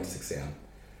 5 a.m. to 6 a.m.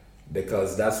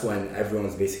 because that's when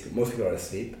most people are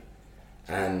asleep.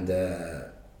 And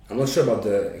I'm not sure about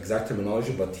the exact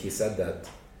terminology, but he said that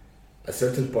a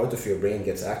certain part of your brain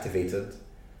gets activated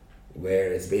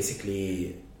where it's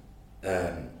basically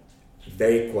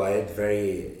very quiet,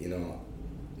 very,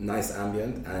 nice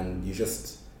ambient, and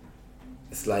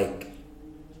it's like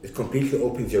it completely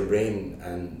opens your brain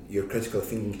and your critical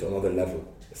thinking to another level.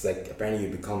 It's like apparently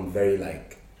you become very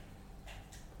like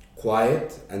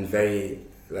quiet and very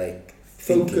like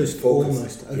focused.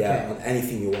 Almost. Okay. On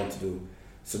anything you want to do.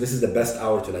 So this is the best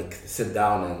hour to like sit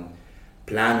down and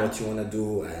plan what you want to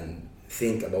do and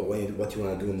think about what you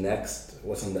want to do next,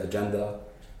 what's on the agenda,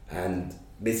 and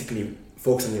basically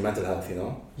focus on your mental health,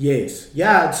 Yes.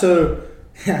 Yeah, so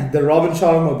the Robin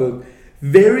Sharma book,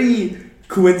 very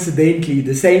coincidentally,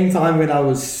 the same time when I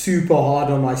was super hard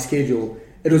on my schedule,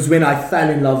 it was when I fell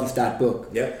in love with that book.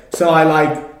 Yeah. So I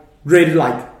read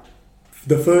it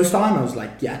the first time, I was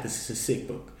like, this is a sick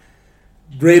book.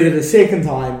 Read it a second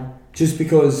time, just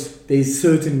because there's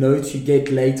certain notes you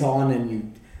get later on and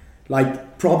you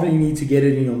probably need to get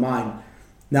it in your mind.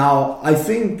 Now, I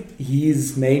think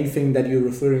his main thing that you're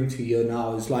referring to here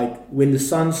now is when the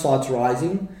sun starts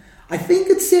rising, I think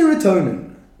it's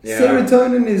serotonin. Yeah.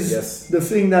 Serotonin is the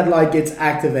thing that gets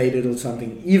activated or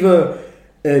something. Either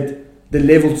the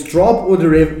levels drop or the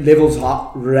levels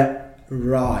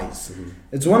rise. Mm-hmm.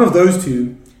 It's one of those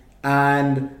two,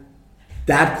 and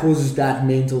that causes that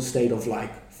mental state of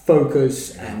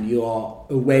focus, and you are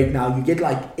awake now. You get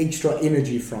extra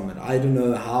energy from it. I don't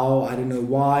know how, I don't know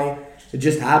why, it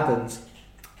just happens.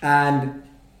 And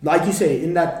like you say,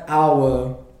 in that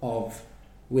hour of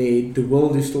where the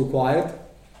world is still quiet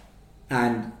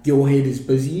and your head is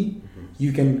busy,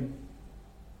 you can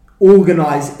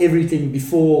organize everything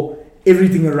before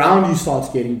everything around you starts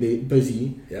getting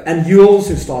busy, and you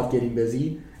also start getting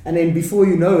busy, and then before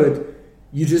you know it,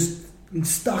 you just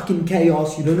stuck in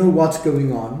chaos. You don't know what's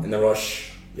going on. In a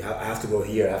rush, I have to go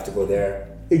here, I have to go there.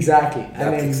 Exactly.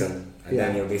 That kicks in. And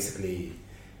then you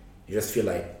just feel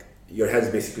like your head's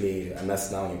basically a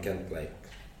mess now, and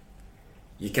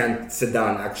you can't sit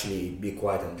down and actually be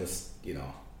quiet and just,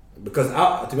 because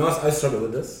to be honest, I struggle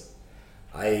with this.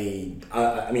 I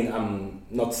mean, I'm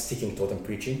not sticking to what I'm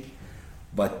preaching,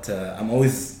 but I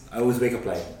always wake up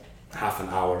like half an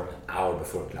hour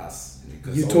before class.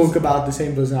 You talk about the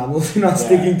same person. I'm also not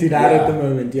sticking to that at the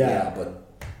moment. Yeah, but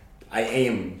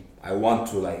I want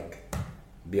to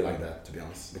be like that, to be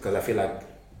honest, because I feel like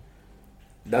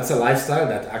that's a lifestyle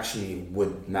that actually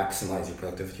would maximize your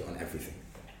productivity on everything.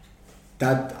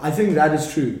 I think that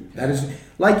is true. That is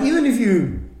even if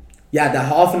the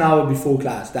half an hour before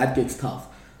class, that gets tough.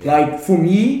 Yeah. For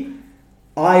me,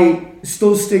 I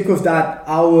still stick with that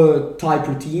hour type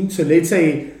routine. So let's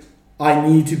say I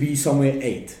need to be somewhere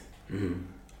 8. Mm-hmm.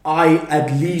 I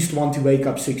at least want to wake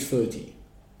up 6:30.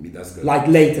 That's good.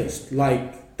 Latest.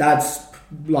 That's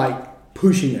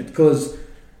pushing it, because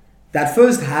that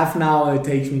first half an hour it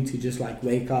takes me to just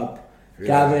wake up,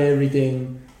 gather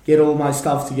everything, get all my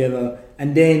stuff together,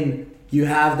 and then you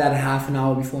have that half an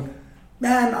hour before.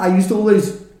 Man, I used to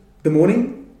always, the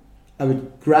morning, I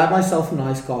would grab myself a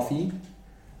nice coffee,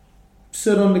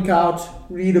 sit on the couch,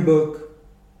 read a book,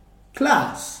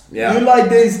 class. Yeah. You're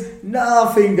there's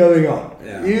nothing going on.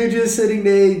 Yeah. You're just sitting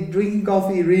there, drinking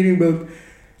coffee, reading a book.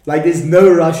 There's no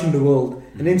rush in the world.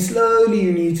 Mm-hmm. And then slowly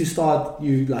you need to start, I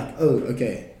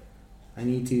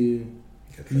need to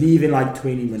leave in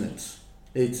 20 minutes.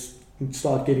 Let's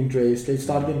start getting dressed.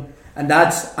 And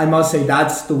I must say,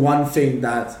 that's the one thing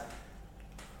that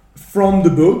from the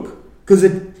book, because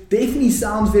it definitely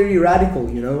sounds very radical,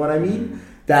 you know what I mean? Mm-hmm.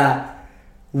 That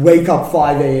wake up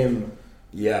 5 a.m.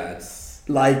 Yeah, it's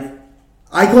I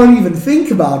can't even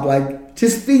think about,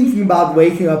 just thinking about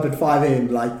waking up at 5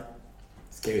 a.m.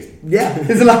 Scares me. Yeah,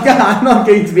 it's I'm not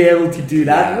going to be able to do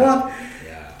that. Yeah. What?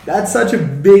 Yeah. That's such a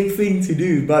big thing to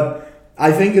do, but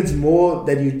I think it's more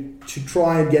that you should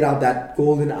try and get out that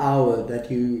golden hour that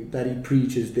he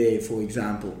preaches there, for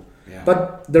example. Yeah.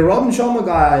 But the Robin Sharma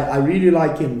guy, I really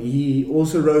like him. He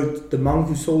also wrote The Monk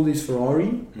Who Sold His Ferrari.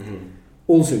 Mm-hmm.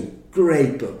 Also,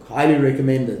 great book. Highly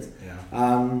recommended.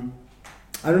 Yeah.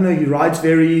 I don't know, he writes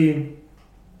very,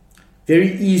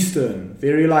 very Eastern,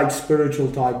 very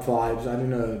spiritual type vibes. I don't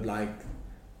know,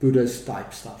 Buddhist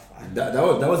type stuff. That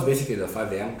was basically the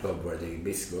 5 a.m. club, where they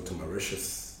basically go to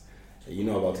Mauritius. You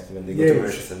know about it, when they go to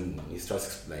Mauritius and he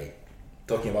starts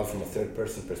talking about from a third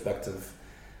person perspective,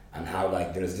 and how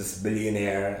there's this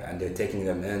billionaire and they're taking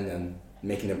them in and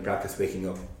making them practice waking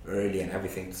up early and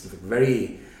everything. It's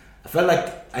I felt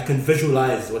like I can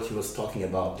visualize what he was talking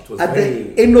about. It was at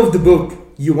the end of the book,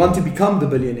 you want to become the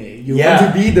billionaire. You want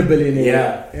to be the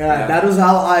billionaire. Yeah. That was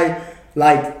how I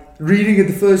reading it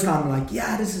the first time. I'm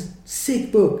this is a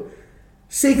sick book.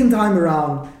 Second time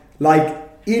around,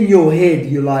 in your head,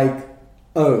 you're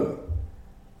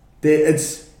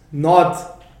it's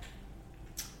not.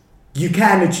 You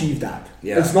can achieve that.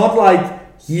 Yeah. It's not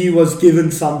he was given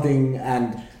something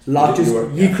and luck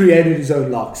he created his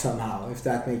own luck somehow, if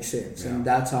that makes sense. Yeah. And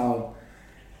that's how,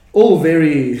 all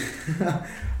very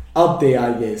up there,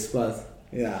 I guess, but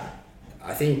yeah.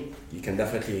 I think you can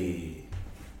definitely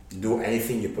do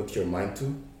anything you put your mind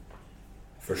to,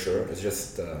 for sure. It's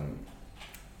just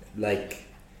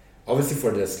obviously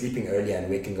for the sleeping early and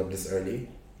waking up this early,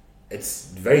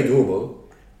 it's very doable,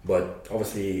 but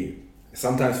obviously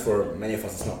sometimes for many of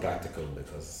us it's not practical,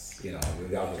 because we're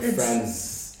out with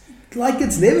friends.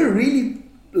 It's never really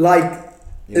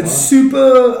it's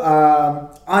super.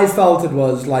 I felt it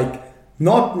was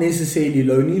not necessarily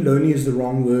lonely. Lonely is the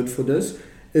wrong word for this.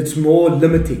 It's more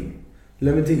limiting.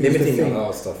 Limiting is the thing. A lot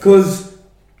of stuff. Because,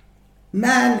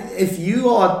 man, if you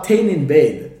are 10 in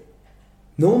bed,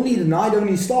 normally the night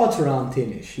only starts around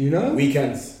 10ish.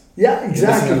 Weekends. Yeah,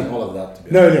 exactly. You're missing on all of that. To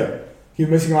be honest. No, you're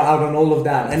missing out on all of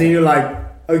that, and then you're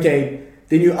okay.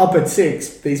 Then you're up at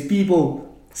 6. There's people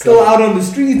still out on the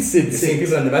streets at 6. Seeing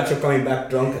people in the metro coming back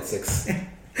drunk at 6.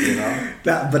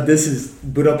 But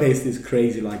Budapest is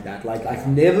crazy like that. I've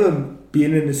never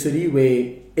been in a city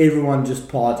where everyone just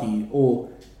party, or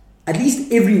at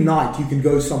least every night you can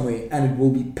go somewhere and it will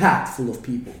be packed full of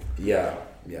people. Yeah.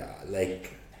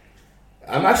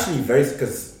 I'm actually very,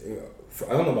 because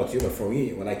I don't know about you, but for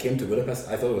me, when I came to Budapest,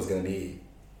 I thought it was going to be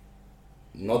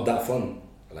not that fun.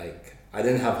 I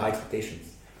didn't have high expectations.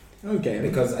 Okay.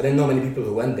 Because I didn't know many people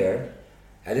who went there.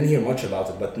 I didn't hear much about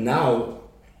it, but now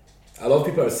a lot of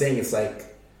people are saying it's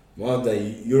one of the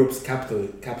Europe's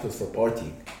capitals for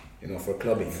partying, for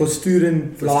clubbing, for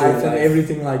student life and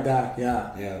everything like that.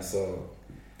 Yeah. Yeah. So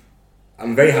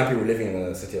I'm very happy we're living in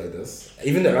a city like this.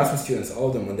 Even the Erasmus students, all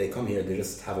of them, when they come here, they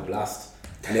just have a blast.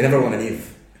 And they never want to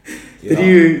leave.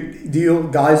 Do you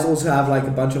guys also have like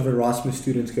a bunch of Erasmus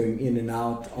students going in and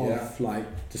out of like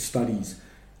the studies?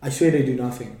 I swear they do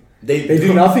nothing. They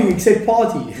do nothing except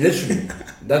party. Literally,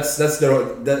 that's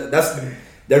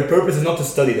their purpose is not to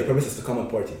study. Their purpose is to come and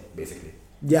party, basically.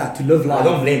 Yeah, to live life. I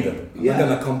don't blame them. I'm not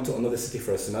gonna come to another city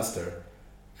for a semester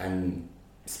and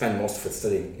spend most of it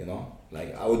studying. You know,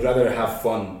 like I would rather have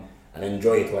fun and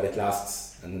enjoy it while it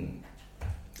lasts, and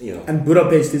you know. And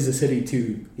Budapest is a city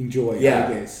to enjoy. Yeah.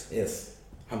 I guess. Yes.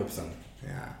 100%.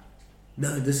 Yeah.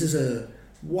 No, this is a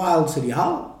wild city.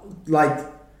 How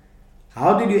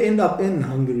did you end up in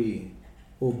Hungary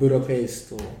or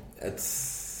Budapest or?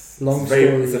 It's long story.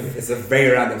 It's a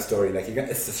very random story. Like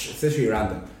it's literally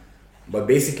random. But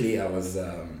basically, I was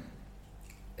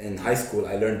in high school.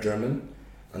 I learned German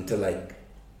until like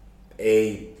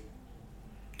A2.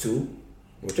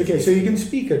 Okay, so you can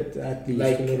speak it at least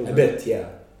like a little bit. bit. Yeah.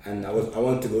 And I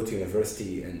wanted to go to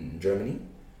university in Germany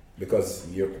because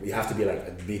you have to be like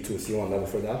at B2, C1 level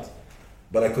for that.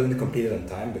 But I couldn't complete it on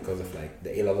time because of like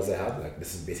the A levels I had. Like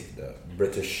this is basically the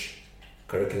British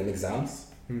curriculum exams.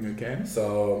 Okay.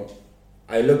 So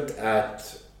I looked at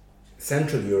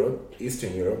Central Europe,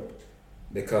 Eastern Europe,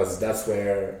 because that's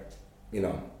where, you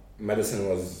know, medicine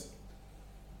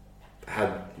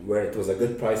where it was a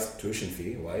good price tuition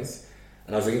fee wise.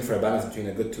 And I was looking for a balance between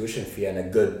a good tuition fee and a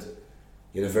good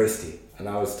university. And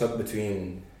I was stuck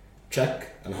between Czech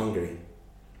and Hungary.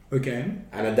 Okay.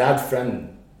 And a dad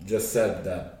friend just said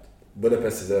that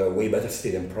Budapest is a way better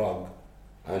city than Prague.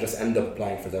 And I just ended up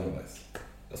applying for Semmelweis.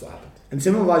 That's what happened. And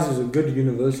Semmelweis is a good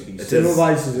university.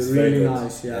 Semmelweis is really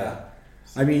nice, yeah.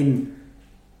 I mean,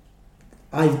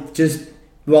 I just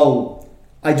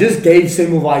gave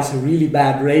Semmelweis a really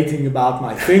bad rating about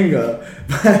my finger,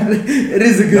 but it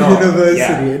is a good university.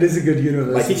 Yeah. It is a good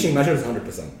university. My teaching measure is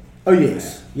 100%. Oh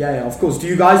yes, yeah, of course. Do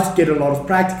you guys get a lot of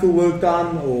practical work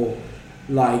done or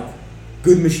like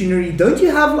good machinery? Don't you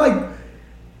have like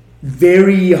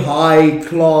very high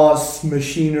class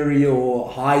machinery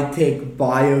or high tech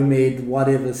biomed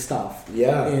whatever stuff?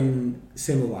 Yeah. In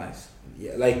Semmelweis.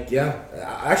 Yeah,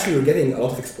 actually we're getting a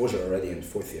lot of exposure already in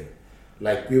fourth year.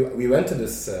 Like we went to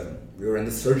this, we were in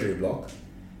the surgery block,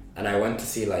 and I went to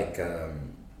see like I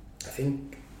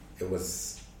think it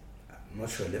was, I'm not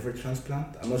sure, liver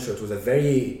transplant. I'm not sure. It was a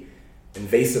very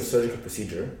invasive surgical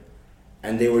procedure,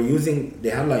 and they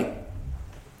had like,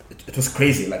 it was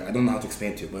crazy. Like I don't know how to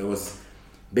explain it to you, but it was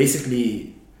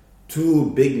basically two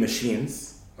big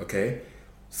machines. Okay,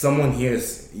 someone here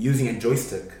is using a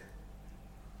joystick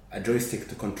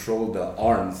to control the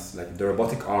arms, like the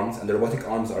robotic arms, and the robotic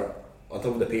arms are on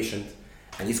top of the patient,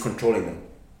 and he's controlling them.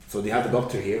 So they have the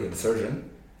doctor here, the surgeon.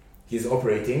 He's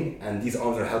operating, and these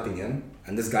arms are helping him,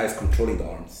 and this guy is controlling the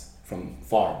arms from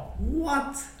far.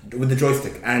 What? With the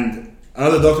joystick, and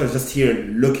another doctor is just here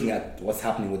looking at what's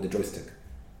happening with the joystick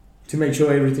to make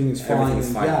sure everything is fine. Everything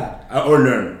is fine. Yeah. Or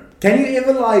learn. Can you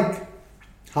ever like,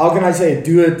 how can I say it,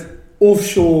 do it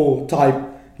offshore type?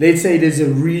 Let's say there's a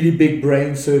really big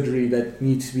brain surgery that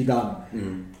needs to be done.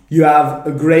 Mm. You have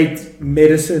a great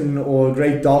medicine or a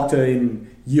great doctor in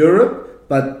Europe,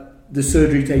 but the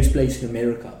surgery takes place in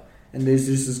America. And there's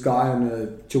just this guy on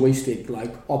a joystick,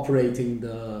 like operating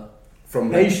the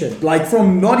patient, like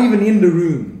from not even in the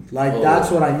room. Like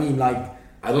that's what I mean. Like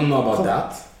I don't know about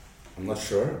that. I'm not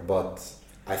sure, but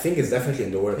I think it's definitely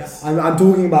in the works. Yeah, I'm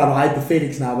talking about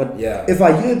hypothetics now, but if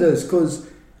I hear this, because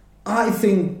I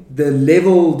think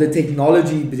the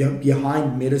technology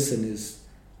behind medicine is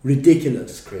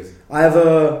ridiculous. It's crazy. I have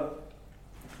a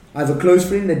close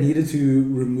friend that needed to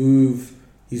remove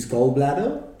his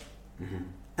gallbladder,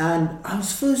 and I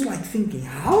was first like thinking,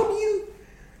 how do you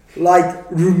like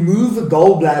remove a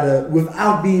gallbladder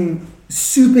without being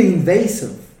super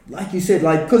invasive? Like you said,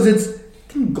 like because it's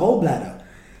gallbladder.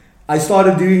 I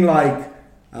started doing like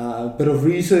a bit of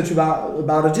research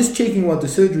about it, just checking what the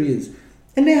surgery is.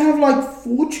 And they have like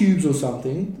 4 tubes or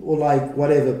something, or like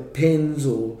whatever, pens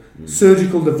or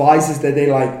surgical devices that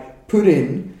they like put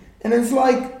in. And it's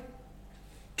like,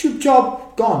 chop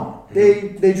chop, gone.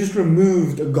 They just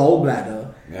removed a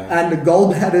gallbladder. Yeah. And the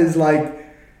gallbladder is like,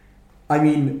 I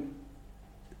mean,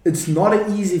 it's not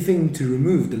an easy thing to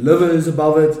remove. The liver is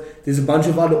above it. There's a bunch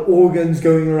of other organs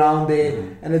going around there.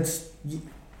 And it's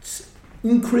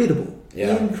incredible.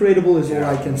 Yeah. Incredible is all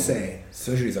I can say.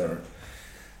 Surgeries are...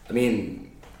 I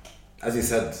mean, as you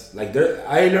said, like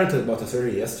I learned about a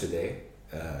surgery yesterday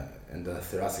in the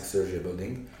thoracic surgery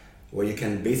building, where you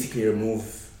can basically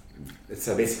remove. It's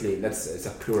a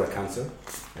pleural cancer,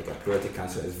 like a pleuritic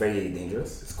cancer. It's very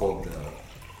dangerous. It's called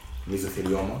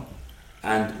mesothelioma,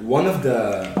 And one of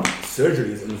the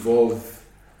surgeries involve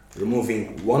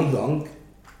removing one lung,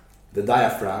 the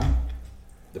diaphragm,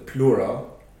 the pleura,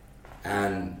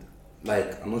 and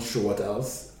like I'm not sure what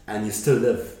else, and you still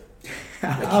live.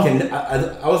 Like you can,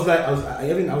 I was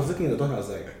looking at the doctor. I was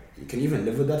like, you can even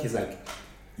live with that? He's like,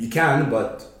 you can,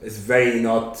 but it's very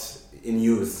not in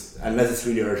use unless it's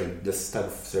really urgent. This type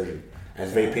of surgery, and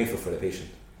it's very painful for the patient.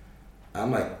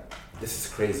 I'm like, this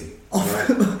is crazy.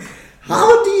 Right?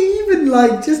 How do you even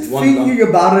like just One thinking lung.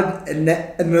 about it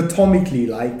anatomically?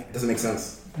 Like, Doesn't make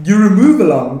sense. you remove a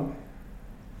lung,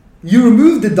 you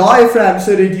remove the diaphragm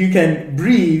so that you can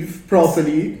breathe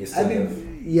properly. You still live.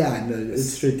 Yeah, no,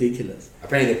 it's ridiculous.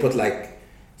 Apparently, they put like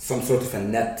some sort of a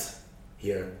net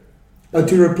here.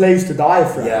 To replace the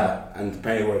diaphragm. Yeah, and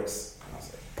apparently it works. I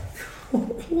was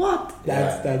like, What?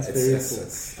 That's very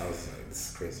cool. I was like, this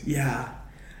is crazy. Yeah.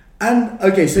 And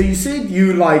okay, so you said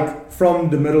you like from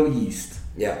the Middle East.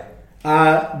 Yeah.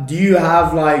 Do you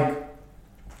have like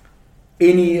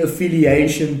any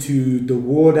affiliation to the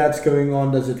war that's going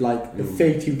on? Does it like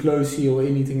affect you closely or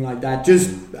anything like that?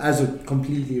 Just as a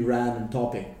completely random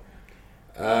topic.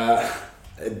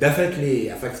 It definitely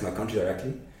affects my country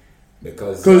directly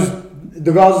because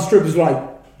the Gaza Strip is like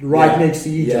right next to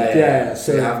Egypt. Yeah.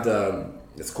 So you have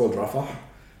it's called Rafah.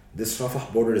 This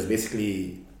Rafah border is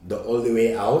basically the only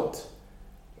way out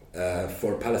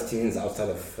for Palestinians outside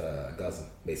of Gaza,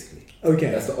 basically. Okay.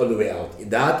 That's the only way out.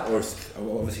 That or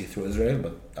obviously through Israel,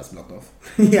 but that's blocked off.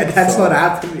 Yeah, that's what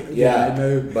happened. Yeah, I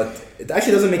know. But it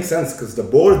actually doesn't make sense because the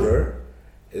border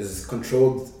is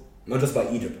controlled not just by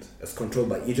Egypt, it's controlled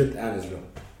by Egypt and Israel.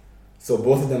 So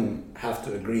both of them have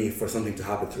to agree for something to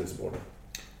happen through this border.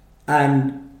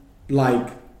 And like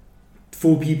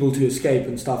for people to escape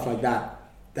and stuff like that,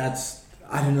 that's,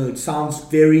 I don't know, it sounds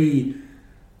very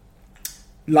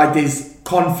like there's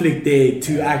conflict there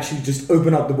to actually just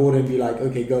open up the border and be like,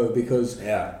 okay, go, because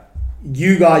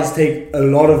you guys take a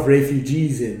lot of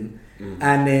refugees in,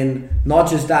 and then not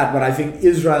just that, but I think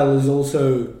Israel is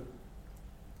also,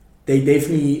 they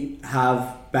definitely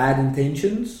have bad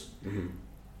intentions,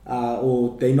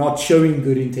 or they're not showing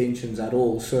good intentions at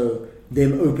all. So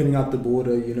them opening up the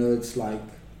border, you know, it's like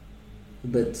a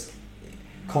bit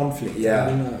conflict. Yeah. I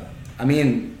don't know. I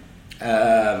mean,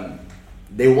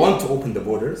 they want to open the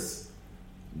borders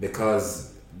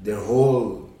because their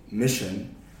whole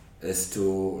mission is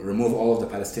to remove all of the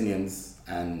Palestinians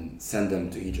and send them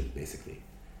to Egypt, basically,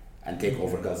 and take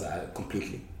over Gaza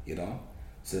completely, you know?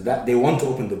 So that they want to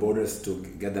open the borders to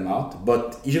get them out,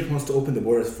 but Egypt wants to open the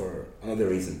borders for another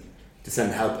reason, to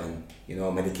send help in, you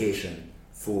know, medication,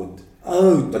 food.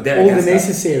 Oh, but they're all the against that.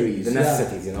 necessaries. The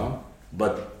necessities, you know?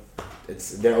 But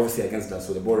they're obviously against that,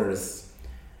 so the border is,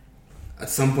 at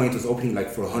some point, was opening like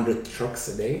for 100 trucks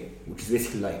a day, which is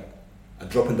basically like a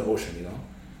drop in the ocean, you know?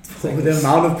 Like with the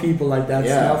amount of people, like that's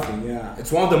nothing. Yeah,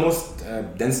 it's one of the most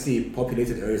densely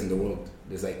populated areas in the world.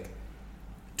 There's like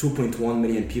 2.1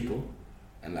 million people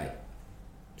and like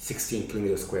 16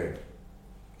 kilometers squared.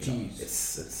 Jeez,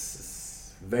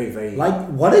 it's very, very. Like,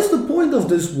 what is the point of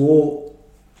this war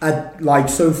at like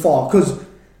so far? Because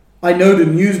I know the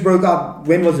news broke out.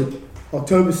 When was it?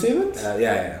 October 7th.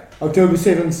 Yeah. October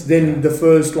 7th. Then the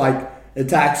first like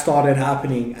attack started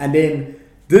happening, and then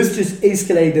this just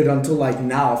escalated until like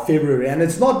now, February, and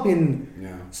it's not been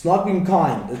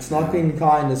kind. It's not been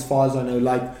kind as far as I know.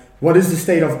 Like, what is the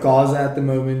state of Gaza at the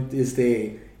moment? Is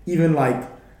there even like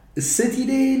a city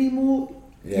there anymore?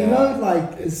 Yeah. You know,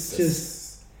 like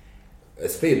it's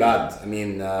pretty bad. I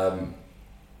mean,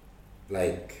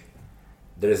 like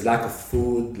there is lack of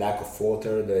food, lack of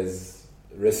water. There is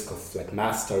risk of like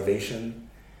mass starvation.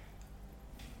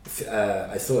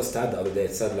 I saw a stat the other day.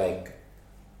 It said like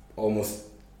almost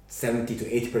 70 to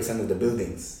 80% of the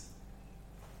buildings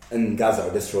in Gaza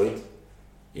are destroyed,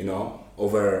 you know,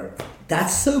 over...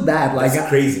 That's so bad. Like, that's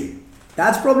crazy.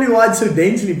 That's probably why it's so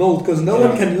densely built, because no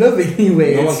one can live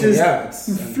anywhere. It's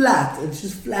flat. It's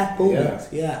just flat buildings.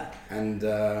 Yeah. And,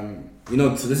 you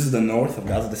know, so this is the north of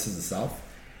Gaza, this is the south.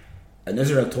 And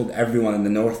Israel told everyone in the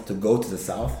north to go to the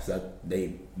south, so that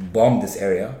they bombed this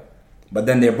area. But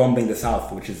then they're bombing the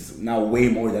south, which is now way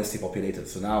more densely populated.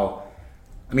 So now...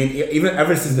 I mean, even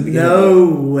ever since the beginning. No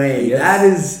way. Yes. That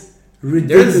is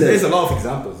ridiculous. There's a lot of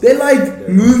examples. They're like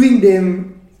moving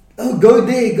them. Oh, go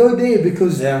there,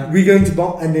 because we're going to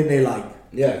bomb. And then they're like.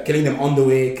 Yeah, killing them on the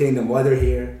way, killing them while they're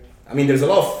here. I mean, there's a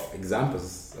lot of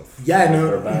examples.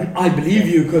 I believe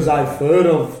you, because I've heard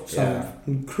of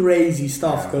some crazy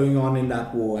stuff going on in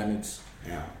that war. And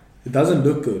it doesn't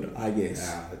look good, I guess.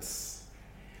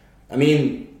 Yeah, I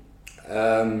mean,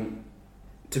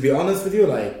 to be honest with you,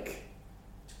 like,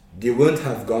 they wouldn't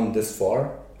have gone this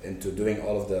far into doing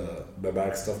all of the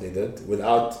barbaric stuff they did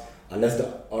unless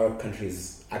the Arab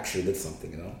countries actually did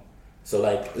something, you know. So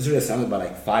like Israel is surrounded by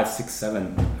like 5, 6,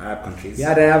 7 Arab countries.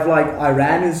 Yeah, they have like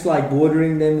Iran is like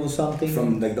bordering them or something.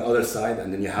 From like the other side,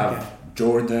 and then you have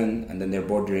Jordan, and then they're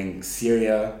bordering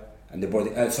Syria, and they're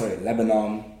bordering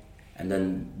Lebanon, and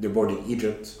then they're bordering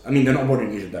Egypt. I mean, they're not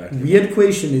bordering Egypt directly. Weird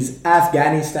question: is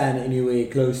Afghanistan anywhere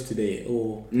close to there,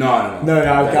 or no?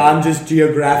 Okay, I'm just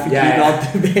geographically not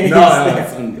there. No,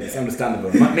 it's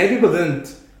understandable. But many people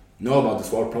didn't know about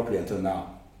this war properly until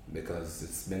now, because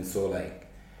it's been so like.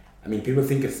 I mean, people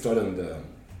think it started on the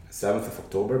 7th of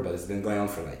October, but it's been going on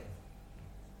for like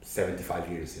 75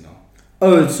 years, you know.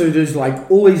 Oh, so there's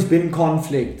like always been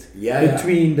conflict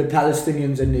between the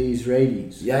Palestinians and the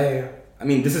Israelis. Yeah. I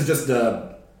mean, this is just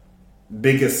the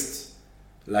biggest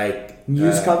like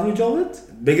news coverage of it.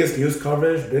 Biggest news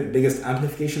coverage, biggest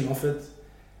amplification of it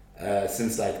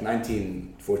since like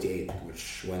 1948,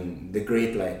 which when the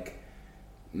great like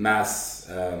mass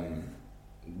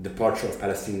departure of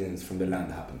Palestinians from their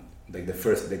land happened. Like the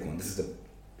first big one. This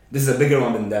is a bigger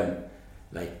one than them.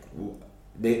 Like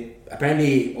they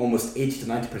apparently almost 80 to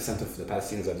 90% of the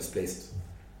Palestinians are displaced.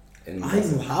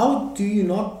 How do you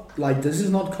not like? This is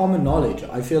not common knowledge.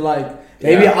 I feel like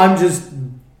maybe I'm just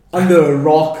under a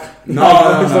rock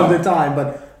most of the time,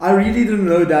 but I really didn't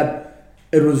know that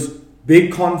it was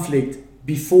big conflict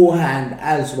beforehand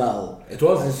as well. It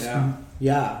was.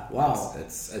 Yeah. Wow.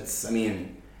 It's. I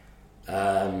mean.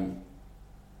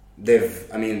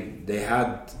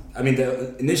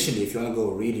 Initially, if you want to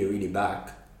go really, really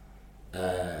back,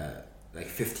 like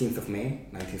 15th of May,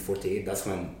 1948, that's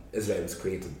when Israel was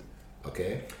created.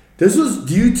 Okay. This was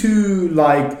due to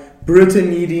like Britain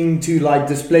needing to like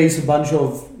displace a bunch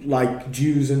of like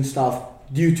Jews and stuff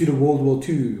due to the World War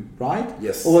II, right?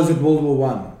 Yes. Or was it World War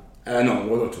One? No,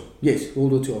 World War II. Yes,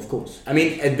 World War II, of course. I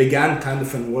mean, it began kind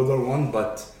of in World War One,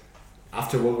 but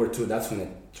after World War II, that's when it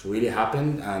really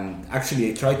happened. And actually,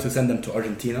 they tried to send them to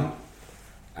Argentina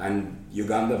and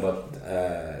Uganda, but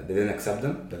they didn't accept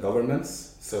them, the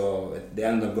governments. So they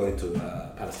ended up going to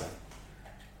Palestine.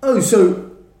 Oh,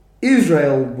 so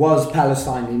Israel was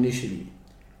Palestine initially?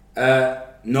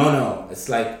 No. It's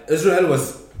like Israel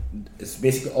it's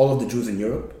basically all of the Jews in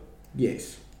Europe.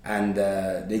 Yes. And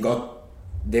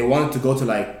they wanted to go to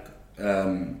like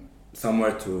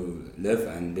somewhere to live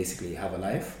and basically have a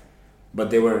life. But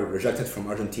they were rejected from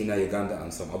Argentina, Uganda,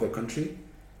 and some other country.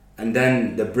 And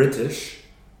then the British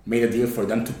made a deal for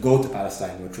them to go to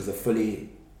Palestine, which was a fully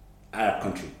Arab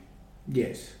country.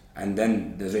 Yes. And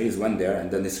then the Israelis went there, and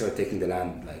then they started taking the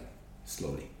land like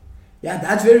slowly. Yeah,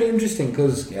 that's very interesting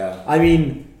because I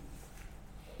mean,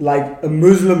 like a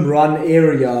Muslim-run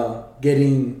area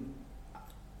getting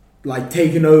like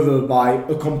taken over by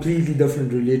a completely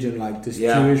different religion, like this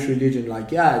Jewish religion.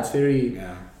 Like, it's very.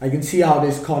 Yeah. I can see how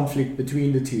there's conflict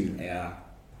between the two. Yeah,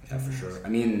 for sure. I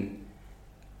mean,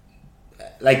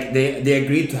 like they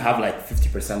agreed to have like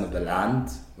 50% of the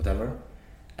land, whatever,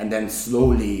 and then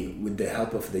slowly, with the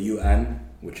help of the UN,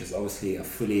 which is obviously a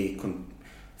fully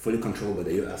controlled by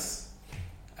the US,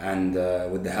 and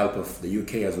with the help of the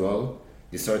UK as well,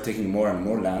 they started taking more and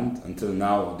more land until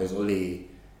now there's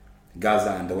only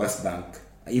Gaza and the West Bank.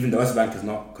 Even the West Bank is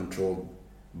not controlled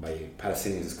by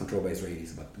Palestinians, it's controlled by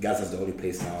Israelis, but Gaza is the only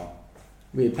place now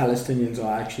where Palestinians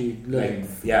are actually living.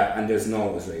 And there's no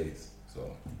Israelis.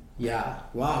 So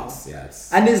wow.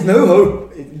 It's and there's no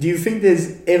hope. Do you think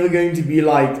there's ever going to be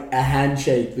like a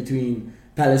handshake between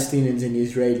Palestinians and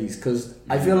Israelis? Because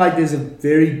I feel like there's a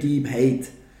very deep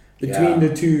hate between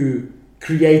the two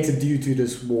created due to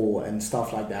this war and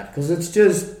stuff like that. Because it's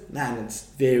just, it's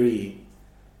very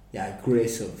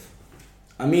aggressive.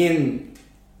 I mean,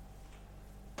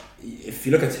 if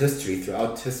you look at history,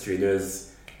 throughout history,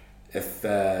 there's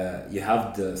you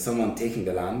have someone taking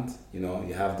the land,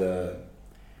 you have the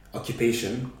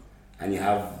occupation, and you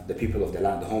have the people of the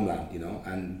land, the homeland,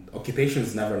 and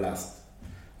occupations never last.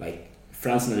 Like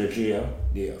France and Algeria,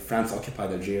 France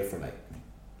occupied Algeria for like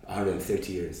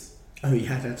 130 years. Oh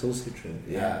yeah, that's also true.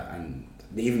 Yeah, and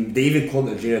they even called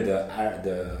Algeria the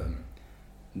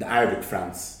Arabic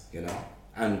France,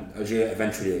 and Algeria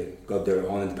eventually got their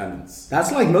own independence.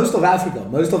 That's like most of Africa.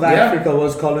 Most of Africa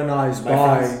was colonized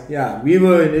by we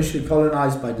were initially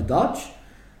colonized by the Dutch.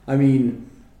 I mean,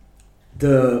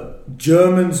 the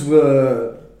Germans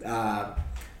were, I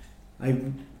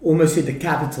almost said the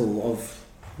capital of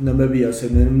Namibia. So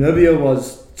Namibia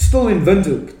was still in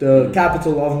Windhoek, the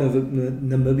capital of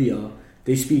Namibia.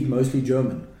 They speak mostly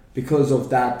German because of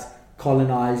that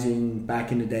colonizing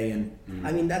back in the day. And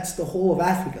I mean, that's the whole of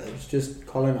Africa. It's just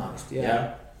colonized.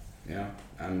 Yeah.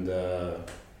 And the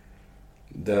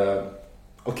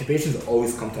occupations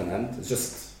always come to an end. It's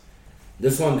just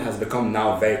this one has become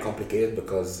now very complicated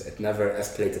because it never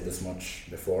escalated this much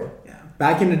before. Yeah.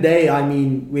 Back in the day, I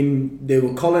mean, when they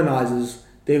were colonizers,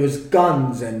 there was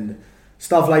guns and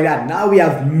stuff like that. Now we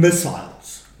have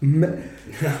missiles.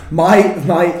 My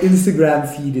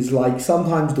Instagram feed is like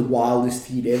sometimes the wildest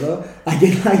feed ever. I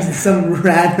get like some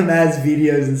random ass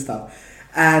videos and stuff.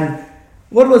 And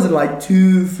what was it, like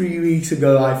 2-3 weeks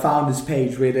ago, I found this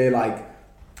page where they like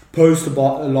post a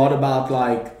lot about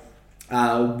like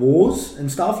wars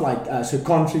and stuff, like so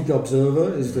Conflict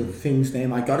Observer is the thing's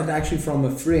name. I got it actually from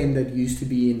a friend that used to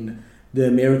be in the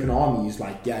American Army. He's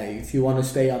like, yeah, if you want to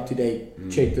stay up to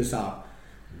date, check this out.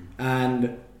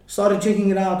 And started checking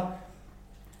it out,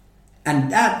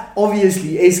 and that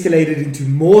obviously escalated into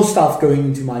more stuff going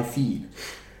into my feed.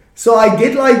 So I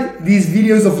get like these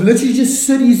videos of literally just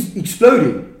cities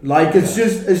exploding. Like it's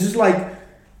just like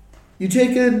you check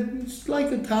it, it's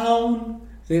like a town,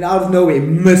 then out of nowhere,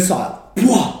 missile.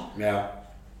 Yeah.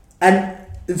 And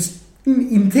it's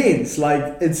intense,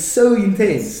 like it's so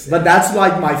intense. But that's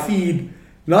like my feed,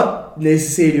 not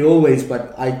necessarily always,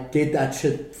 but I get that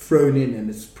shit thrown in and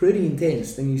it's pretty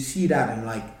intense. Then you see that and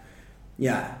like,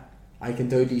 yeah, I can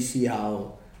totally see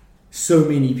how so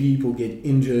many people get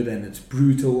injured and it's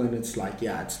brutal and it's like,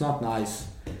 yeah, it's not nice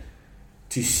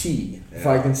to see, if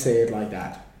I can say it like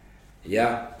that.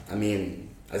 Yeah, I mean,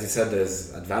 as you said,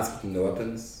 there's advancement in the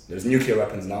weapons. There's nuclear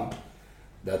weapons now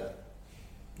that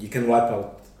you can wipe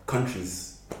out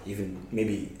countries, even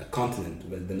maybe a continent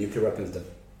with the nuclear weapons that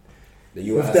the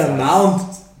US with the has.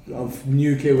 amount of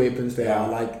nuclear weapons there are,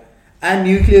 like, and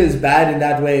nuclear is bad in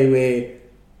that way where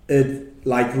it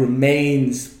like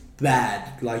remains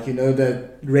bad, like, you know, the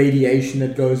radiation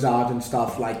that goes out and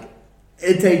stuff, like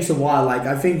it takes a while. Like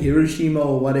I think Hiroshima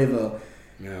or whatever,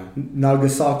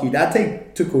 Nagasaki,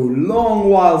 that took a long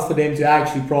while for them to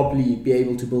actually properly be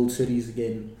able to build cities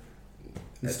again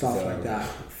and stuff like that.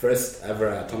 First ever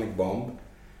atomic bomb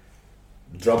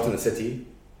dropped in a city,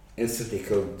 instantly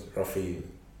killed roughly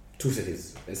 2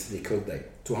 cities, instantly killed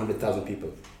like 200,000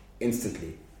 people,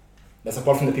 instantly. That's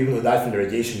apart from the people who died from the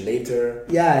radiation later.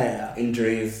 Yeah.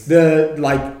 Injuries. The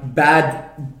like bad,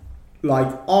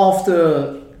 like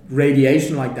after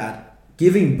radiation like that,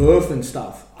 giving birth and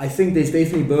stuff. I think there's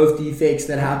definitely birth defects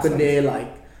that happen there.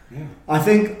 Like, I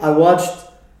think I watched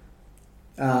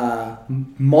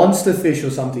Monster Fish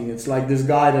or something. It's like this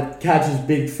guy that catches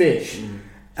big fish,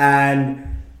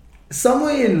 and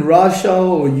somewhere in Russia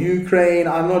or Ukraine,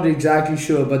 I'm not exactly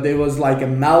sure, but there was like a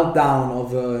meltdown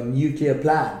of a nuclear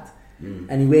plant.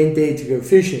 And he went there to go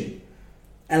fishing,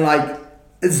 and like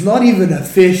it's not even a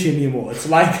fish anymore. It's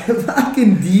like a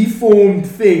fucking deformed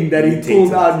thing that he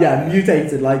pulled out.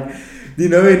 Mutated. Like, you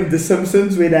know, in The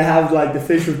Simpsons where they have like the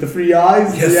fish with the 3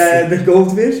 eyes. The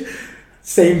goldfish.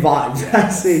 Same vibes. I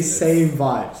say same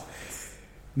vibes.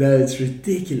 No, it's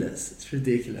ridiculous. It's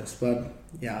ridiculous. But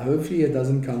yeah, hopefully it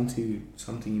doesn't come to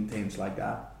something intense like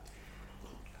that.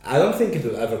 I don't think it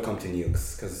will ever come to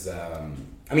nukes because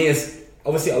I mean, it's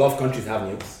obviously a lot of countries have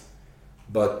nukes,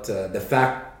 but the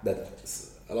fact that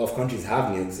a lot of countries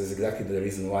have nukes is exactly the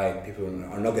reason why people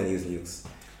are not going to use nukes,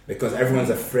 because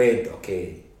everyone's afraid,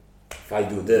 okay, if I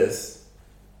do this,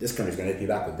 this country's going to hit me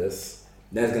back with this,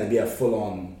 then it's going to be a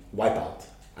full-on wipeout.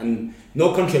 And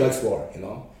no country likes war, you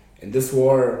know. In this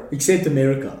war... Except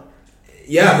America.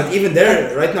 Yeah, but even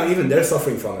they're, right now, even they're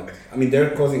suffering from it. I mean,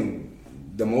 they're causing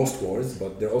the most wars,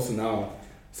 but they're also now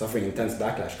suffering intense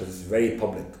backlash because it's very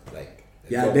public, like...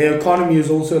 their economy is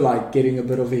also like getting a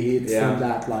bit of a hit from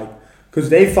that, like, because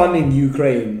they funding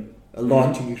Ukraine a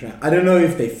lot to Ukraine. I don't know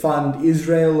if they fund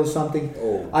Israel or something.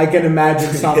 I can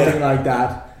imagine something like that.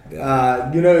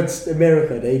 You know, it's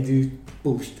America. They do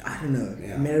bullshit. I don't know.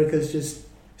 America's just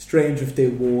strange with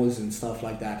their wars and stuff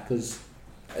like that, because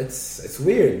it's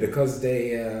weird because they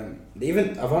even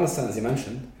Afghanistan, as you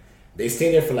mentioned, they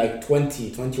stayed there for like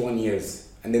 21 years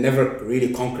and they never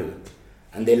really conquered it,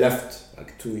 and they left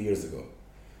like 2 years ago.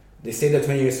 They stayed there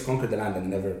 20 years to conquer the land and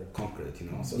never conquered it, you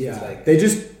know. So it's like they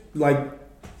just like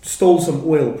stole some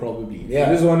oil, probably. They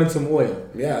just wanted some oil.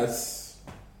 Yeah,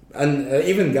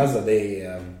 even Gaza,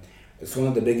 it's one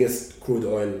of the biggest crude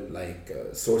oil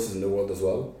sources in the world as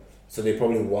well. So they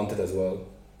probably want it as well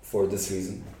for this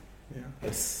reason. Yeah,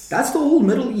 that's the whole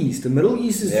Middle East. The Middle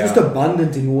East is just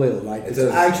abundant in oil. Like it's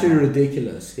actually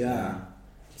ridiculous. Yeah.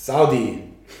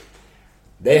 Saudi,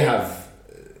 they have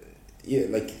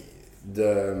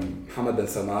the Mohammed bin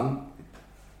Salman,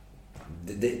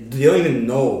 they don't even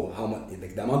know how much,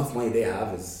 like the amount of money they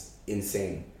have is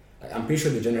insane. Like, I'm pretty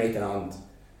sure they generate around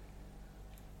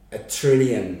 $1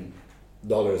 trillion.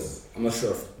 I'm not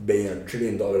sure if billion or $1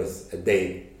 trillion a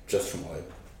day just from oil.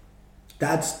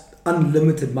 that's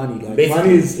unlimited money. Like Basically,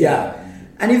 money is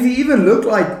And if you even look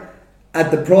like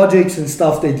at the projects and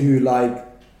stuff they do, like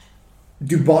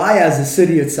Dubai as a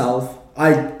city itself,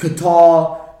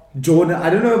 Qatar, Jordan. I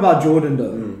don't know about Jordan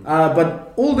though,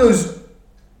 but all those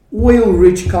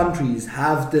oil-rich countries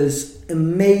have this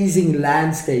amazing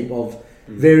landscape of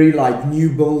very like new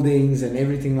buildings and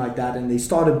everything like that, and they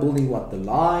started building the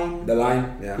line. The line,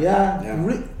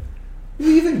 Who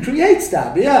even creates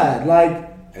that? Yeah, like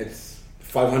it's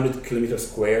 500 kilometers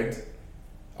squared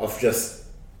of just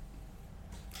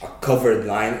a covered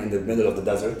line in the middle of the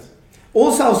desert.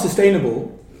 All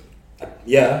self-sustainable.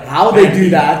 Yeah. How they do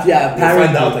that? Yeah, apparently. We'll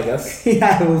find out, I guess.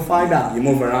 Yeah, we'll find out. You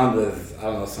move around with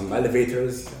some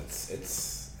elevators.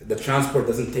 It's the transport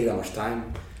doesn't take that much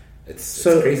time. It's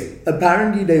crazy.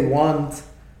 Apparently, they want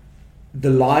the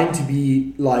line to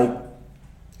be like,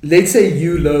 let's say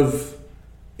you live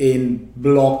in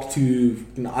block 2,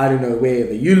 I don't know,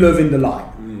 wherever you live in the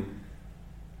line.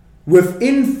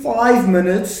 Within 5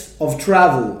 minutes of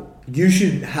travel, you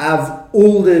should have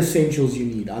all the essentials you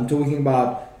need. I'm talking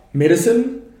about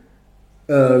medicine,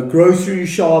 grocery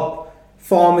shop,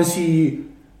 pharmacy,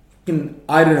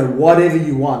 I don't know, whatever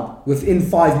you want, within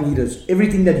 5 meters,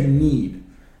 everything that you need.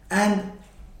 And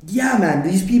yeah, man,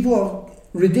 these people are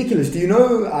ridiculous. Do you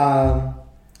know,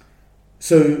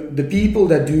 so the people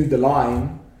that do the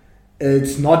line,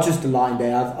 it's not just the line, they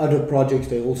have other projects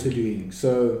they're also doing.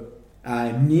 So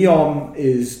NEOM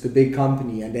is the big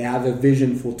company, and they have a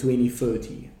vision for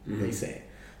 2030, they say.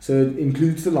 So it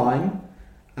includes the line.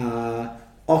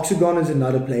 Oxagon is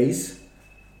another place.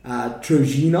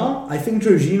 Trojena, I think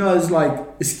Trojena is like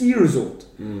a ski resort.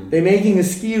 They're making a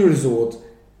ski resort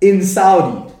in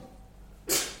Saudi.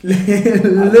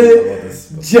 Legit.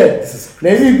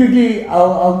 Let me quickly,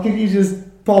 I'll quickly just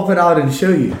pop it out and show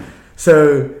you.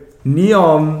 So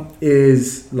NEOM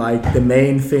is like the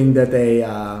main thing that they,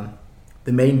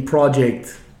 the main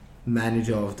project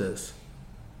manager of this.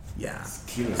 Yeah.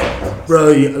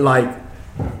 Bro, like,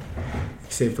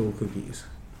 except all cookies.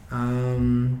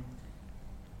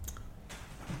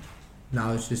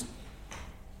 Now it's just,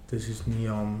 this is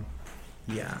NEOM.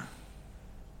 Yeah.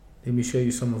 Let me show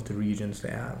you some of the regions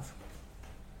they have.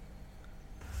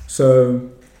 So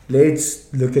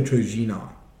let's look at Trojena.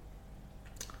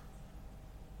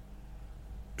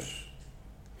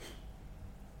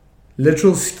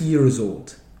 Literal ski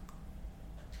resort.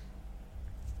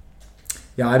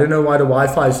 Yeah, I don't know why the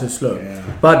Wi-Fi is so slow.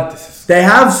 But they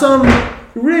have some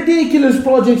ridiculous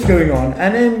projects going on.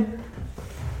 And then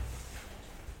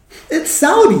it's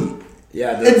Saudi.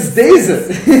 Yeah, it's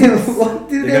desert. What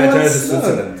did they want to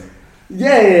Switzerland?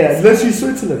 Yeah. Literally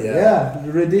Switzerland. Yeah.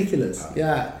 Ridiculous.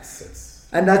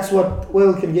 And that's what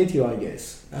oil can get you, I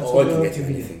guess. Oil can get you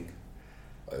anything.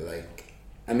 Like,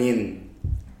 I mean,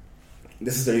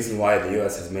 this is the reason why the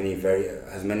US has many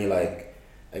like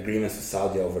agreements with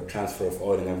Saudi over transfer of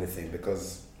oil and everything,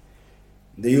 because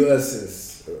the US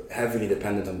is heavily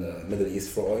dependent on the Middle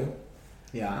East for oil.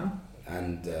 Yeah.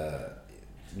 And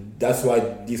that's why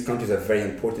these countries are very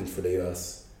important for the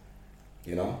US,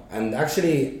 you know. And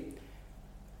actually,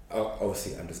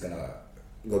 obviously, I'm just gonna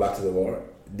go back to the war.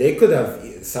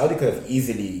 Saudi could have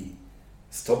easily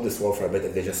stopped this war for a bit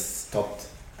if they just stopped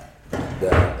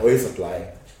the oil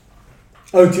supply.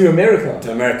 Oh, to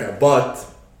America. But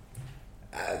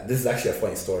this is actually a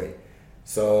funny story.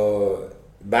 So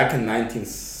back in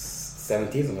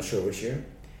 1970s, I'm not sure which year,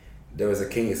 there was a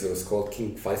king. It was called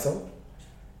King Faisal.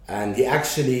 And he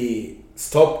actually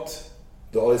stopped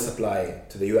the oil supply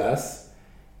to the US,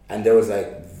 and there was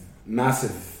like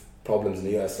massive problems in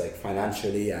the US, like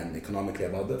financially and economically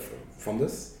from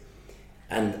this.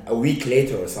 And a week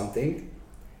later or something,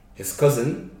 his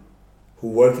cousin, who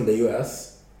worked in the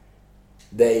US,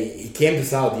 he came to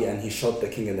Saudi and he shot the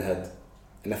king in the head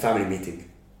in a family meeting.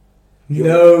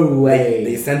 No way.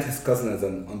 They sent his cousin as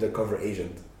an undercover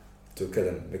agent to kill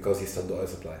him because he stopped the oil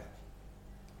supply.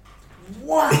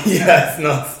 What? Yeah, it's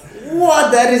nuts.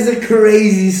 What? That is a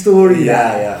crazy story.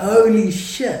 Yeah. Holy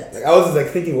shit. Like, I was like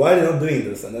thinking, why are they not doing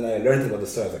this? And then I learned about the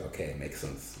story. I was like, okay, it makes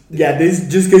sense. Yeah, there's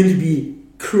just going to be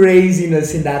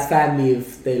craziness in that family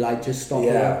if they like just stop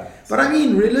it. But I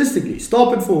mean, realistically,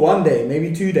 stop it for 1 day,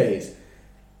 maybe 2 days.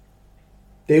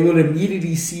 They will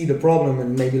immediately see the problem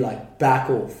and maybe like back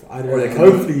off. I don't know.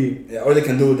 Hopefully. Or they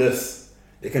can do this.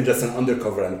 They can just send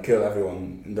undercover and kill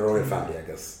everyone in the royal family, I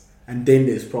guess. And then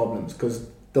there's problems because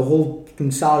the whole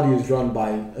Saudi is run by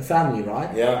a family,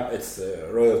 right? Yeah, it's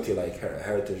royalty, like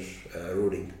heritage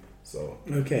ruling. So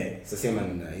okay, it's the same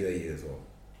in UAE as well.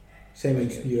 Same in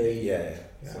UAE. Yeah.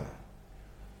 So,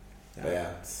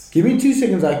 Give me 2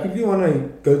 seconds. I quickly want to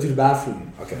go to the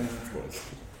bathroom. Okay, of course.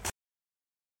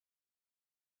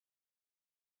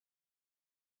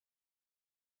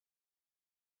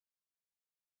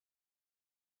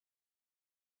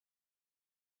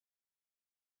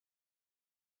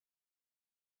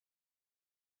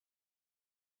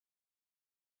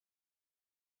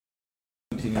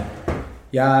 continue.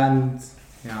 Yeah, and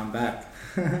I'm back.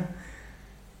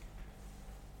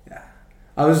 Yeah,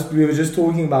 we were just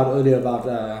talking about earlier about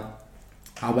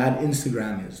how bad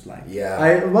Instagram is. Like,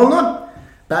 not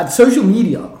bad. Social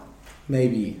media,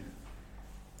 maybe.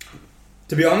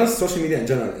 To be honest, social media in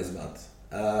general is bad.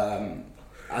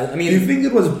 I mean, do you think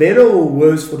it was better or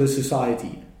worse for the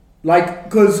society? Like,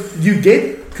 because you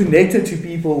get connected to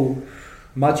people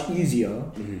much easier,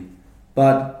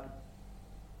 but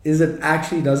does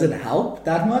it help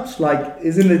that much? Like,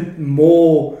 isn't it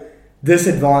more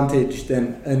disadvantage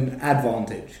than an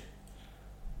advantage?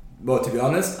 Well, to be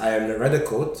honest, I read a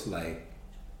quote like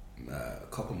a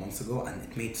couple months ago, and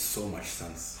it made so much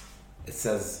sense. It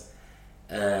says,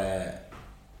 if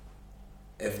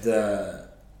the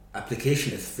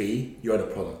application is free, you're the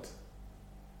product.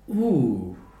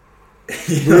 Ooh.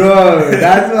 Bro,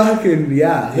 that's fucking,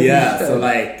 yeah. Yeah, so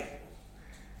like,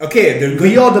 okay, they're good.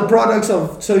 We are the products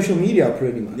of social media,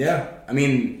 pretty much. Yeah, I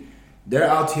mean, they're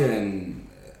out here in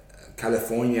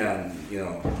California and,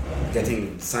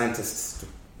 getting scientists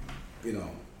to,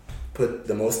 put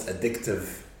the most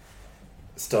addictive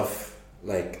stuff,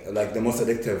 like the most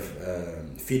addictive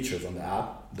features on the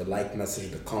app, the like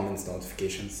message, the comments, the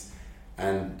notifications,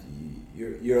 and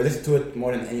you're addicted to it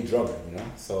more than any drug,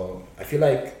 So I feel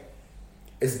like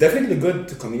it's definitely good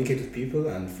to communicate with people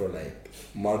and for like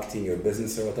marketing your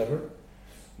business or whatever,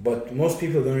 but most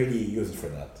people don't really use it for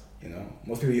that,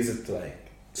 Most people use it to like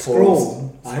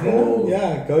scroll. I don't know.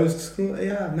 Yeah, goes to scroll.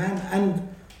 Yeah, man. And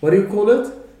what do you call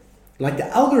it? Like, the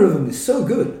algorithm is so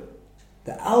good.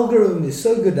 The algorithm is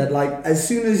so good that, like, as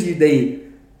soon as they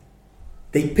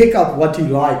pick up what you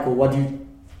like or what you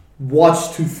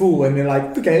watch to full, and they're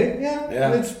like, okay, yeah.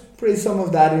 Let's press some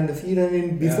of that in the feed, and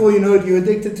then before you know it, you're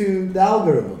addicted to the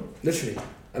algorithm. Literally.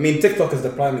 I mean, TikTok is the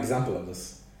prime example of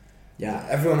this. Yeah.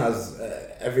 Everyone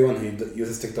who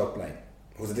uses TikTok, like,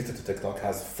 who's addicted to TikTok,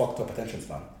 has fucked up attention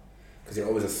span. Because you're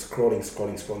always just scrolling,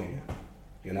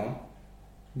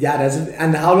 Yeah,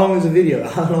 and how long is a video?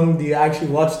 How long do you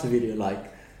actually watch the video? Like,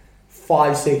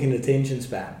 5-second attention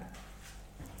span.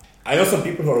 I know some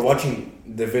people who are watching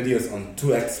the videos on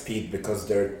 2x speed because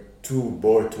they're too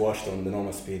bored to watch them on the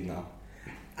normal speed now.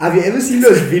 Have you ever seen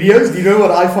those videos? Do you know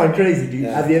what I find crazy, dude?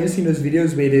 Yeah. Have you ever seen those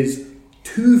videos where there's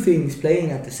two things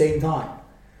playing at the same time?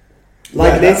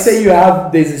 Like, let's say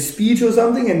there's a speech or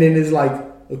something, and then there's like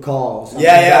a car or something.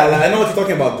 I know what you're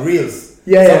talking about, reels.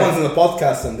 Yeah, Someone's in a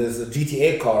podcast and there's a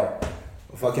GTA car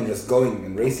fucking just going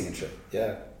and racing and shit.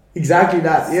 Yeah. Exactly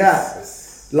that, yeah.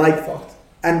 It's like, fucked.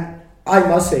 And I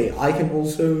must say, I can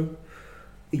also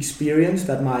experience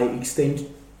that my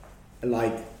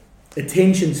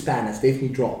attention span has definitely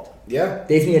dropped. Yeah.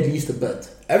 Definitely at least a bit.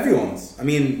 Everyone's. I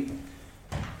mean,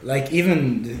 like,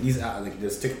 even these, like,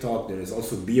 there's TikTok, there is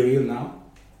also BeReal now.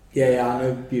 Yeah, I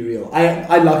know BeReal.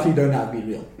 I luckily don't have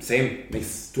BeReal. Same,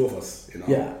 makes two of us,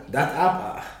 Yeah. That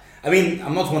app, I mean,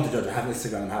 I'm not one to judge. I have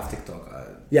Instagram and I have TikTok.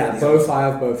 Both. I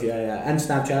have both, yeah. And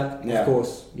Snapchat, of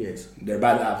course, yes. They're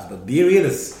bad apps, but BeReal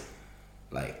is,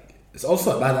 like, it's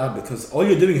also a bad app because all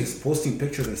you're doing is just posting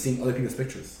pictures and seeing other people's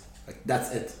pictures. Like,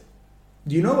 that's it.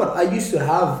 Do you know what? I used to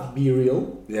have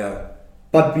BeReal. Yeah.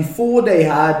 But before they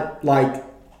had, like,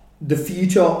 the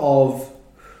feature of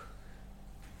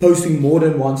posting more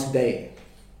than once a day.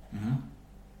 Mm-hmm.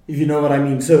 If you know what I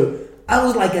mean. So I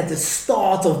was like at the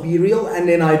start of BeReal, and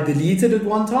then I deleted it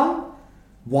one time.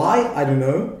 Why? I don't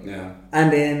know. Yeah.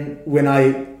 And then when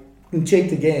I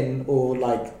checked again, or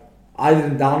like I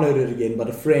didn't download it again, but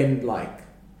a friend like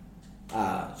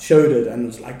showed it and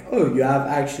was like, oh, you have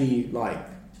actually like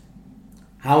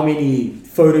how many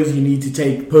photos you need to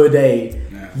take per day.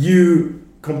 Yeah. You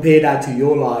compare that to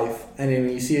your life, and then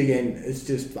when you see again, it's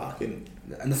just fucking.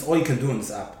 And that's all you can do on this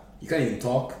app. You can't even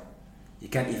talk. You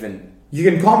can't even...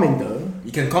 You can comment though.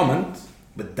 You can comment,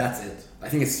 but that's it. I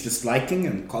think it's just liking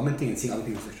and commenting and seeing other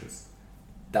people's pictures.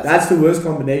 That's the worst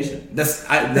combination.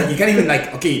 You can't even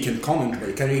like... Okay, you can comment, but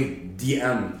you can't really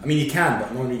DM. I mean, you can,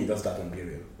 but no one really does that on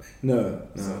BeReal. Like, no.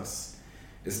 So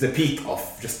it's the peak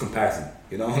of just comparison.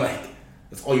 Like,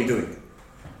 that's all you're doing.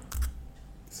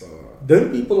 So...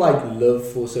 Don't people like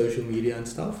live for social media and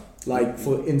stuff? Like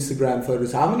for Instagram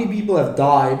photos. How many people have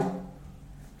died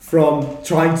from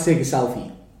trying to take a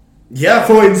selfie? Yeah.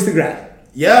 For Instagram.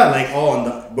 Yeah, like, on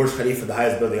the Burj Khalifa, the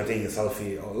highest building, I'm taking a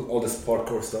selfie, all this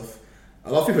parkour stuff.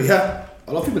 A lot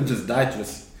of people just died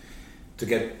just to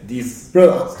get these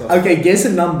stuff. Okay, guess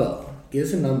a number.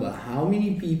 How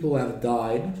many people have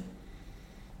died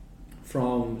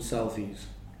from selfies?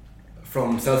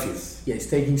 From selfies? Yes,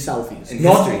 taking selfies. In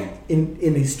history?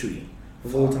 In history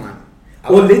of all time.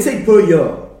 Or let's say per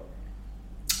year.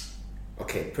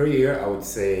 Okay, per year I would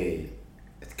say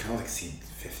it cannot exceed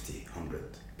 50,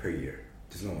 100 per year.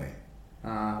 There's no way.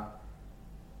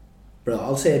 Bro,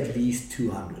 I'll say at least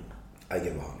 200. I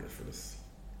give 100 for this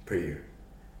per year.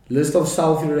 List of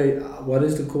selfie rate. What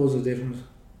is the cause of difference?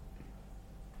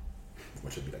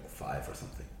 Which should be like 5 or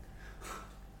something.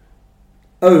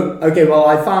 Oh, okay. Well,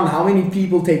 I found how many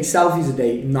people take selfies a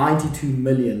day. 92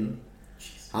 million.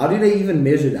 Jeez. How do they even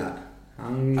measure that? I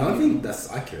don't think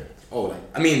that's accurate. Oh, like,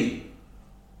 I mean,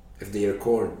 if they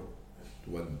record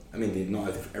they know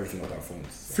everything about our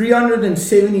phones. So.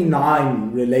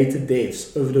 379 related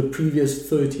deaths over the previous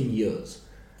 13 years.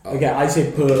 Oh. Okay, I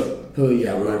say per year.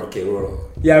 Yeah, we're okay.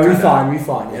 Yeah, we're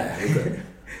fine. Yeah, we're good.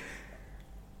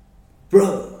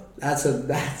 Bro, that's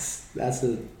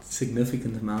a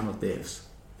significant amount of deaths.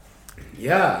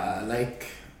 Yeah, like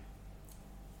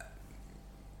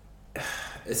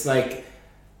it's like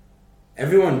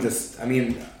everyone just. I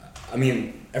mean,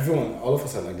 everyone. All of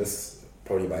us are like this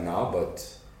probably by now, but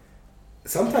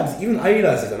sometimes even I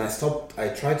realize it, and I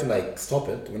try to like stop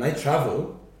it when I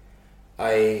travel.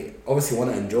 I obviously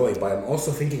want to enjoy, but I'm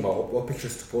also thinking about what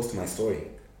pictures to post to my story,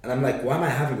 and I'm like, why am I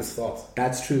having this thought?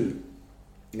 That's true.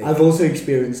 Like, I've also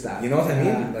experienced that. You know what I mean?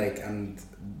 Yeah. Like, and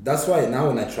that's why now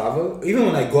when I travel, even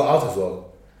when I go out as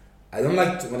well, I don't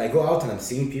like to, when I go out and I'm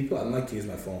seeing people, I don't like to use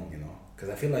my phone, you know, because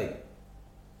I feel like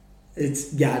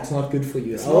it's not good for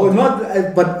you.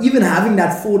 But even having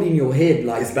that thought in your head,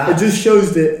 like, it just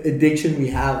shows the addiction we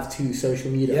have to social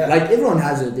media. Yeah. Like, everyone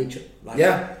has an addiction. Like,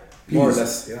 yeah, please. More or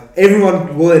less. Yeah,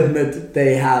 everyone will admit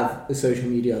they have a social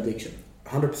media addiction.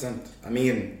 100%. I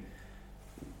mean,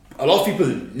 a lot of people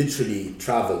literally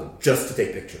travel just to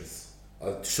take pictures,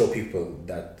 to show people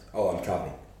that, oh, I'm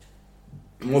traveling.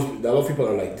 A lot of people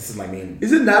are like, this is my main.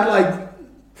 Isn't that like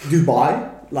Dubai?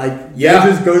 Like, yeah,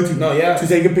 they just go to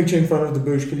take a picture in front of the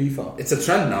Burj Khalifa. It's a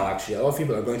trend now, actually. A lot of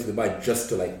people are going to Dubai just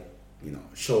to, like, you know,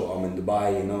 show I'm in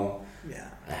Dubai, you know. Yeah.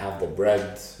 I have the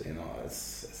bread, you know.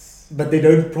 It's but they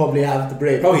don't probably have the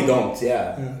bread. Probably don't,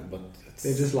 yeah. But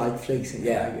they just like flexing.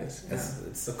 Yeah, I guess.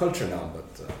 It's a culture now,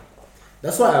 but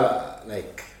that's why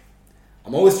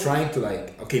I'm always trying to,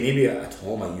 like, okay, maybe at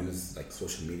home I use like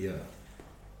social media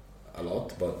a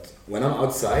lot, but when I'm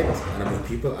outside and I'm with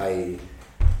people, I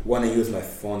want to use my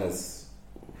phone as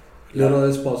little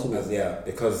as possible.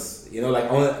 Because, you know,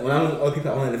 like, when I'm with other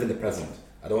people, I want to live in the present.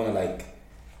 I don't want to like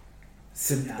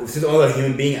sit with other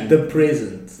human being and the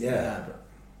present. Yeah.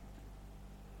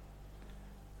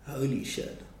 Holy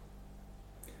shit.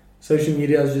 Social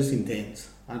media is just intense.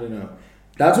 I don't know.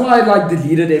 That's why I like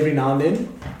delete it every now and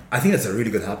then. I think that's a really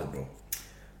good habit, bro.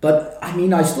 But I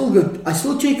mean, I still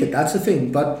check it. That's the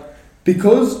thing. But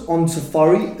because on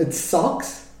Safari it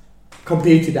sucks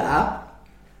compared to the app.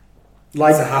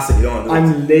 Like, it's a hassle. You don't want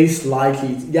to do I'm less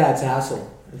likely. Yeah, it's a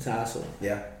hassle. It's a hassle.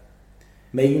 Yeah.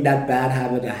 Making that bad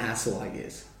habit a hassle, I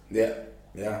guess. Yeah.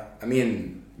 Yeah. I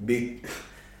mean, be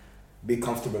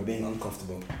comfortable being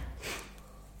uncomfortable.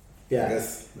 Yeah. I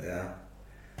guess. Yeah.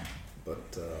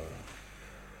 But.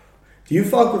 Do you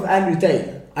fuck with Andrew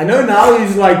Tate? I know now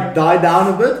he's like died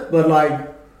down a bit, but like.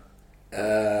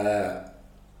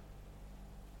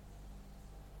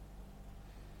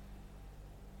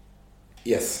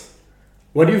 Yes.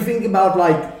 What do you think about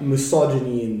like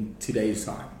misogyny in today's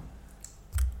time?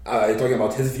 Are you talking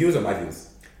about his views or my views?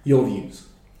 Your views.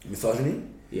 Misogyny?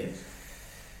 Yes.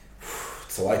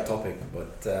 It's a wide topic,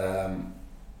 but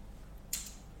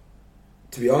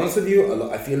to be honest with you,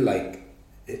 I feel like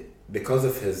because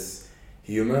of his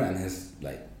humor and his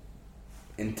like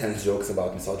intense jokes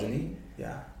about misogyny.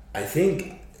 Yeah. I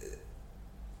think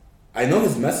I know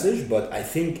his message, but I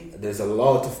think there's a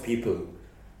lot of people,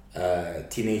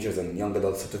 teenagers and young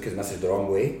adults, who took his message the wrong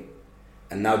way,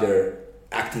 and now they're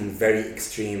acting very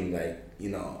extreme, like, you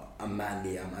know, I'm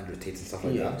manly, I'm Andrew Tate and stuff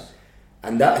like that.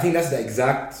 And that, I think that's the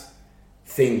exact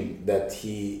thing that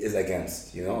he is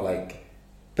against, you know, like.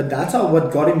 But that's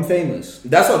what got him famous.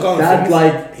 That's what got him famous. That,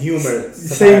 like, humor,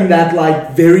 saying that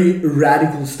like very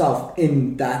radical stuff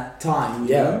in that time.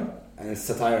 You know? And it's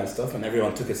satire and stuff, and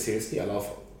everyone took it seriously. A lot of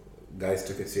guys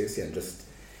took it seriously and just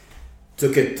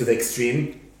took it to the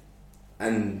extreme.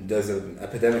 And there's an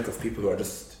epidemic of people who are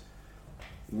just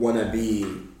wanna be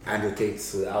Andrew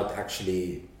Tates without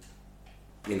actually,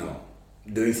 you know,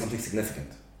 doing something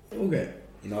significant. Okay.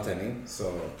 You know what I mean?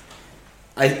 So,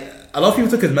 a lot of people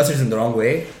took his message in the wrong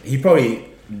way. He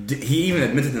even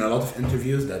admitted in a lot of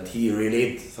interviews that he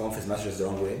relayed some of his messages the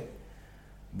wrong way.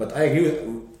 But I agree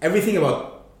with everything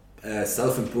about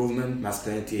self-improvement,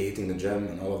 masculinity, hitting the gym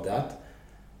and all of that.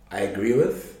 I agree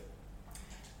with.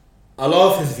 A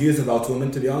lot of his views about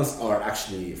women, to be honest, are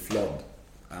actually flawed.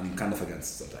 I'm kind of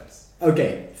against sometimes.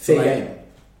 Okay, fair game.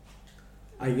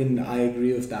 I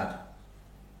agree with that.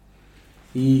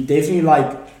 He definitely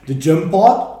like the gym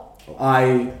part.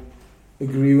 I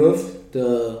agree with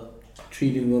the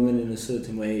treating women in a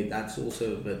certain way. That's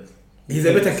also a bit. He's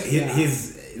a bit like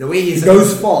he's the way he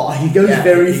goes far. He goes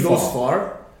very far. He goes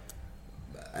far,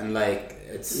 and like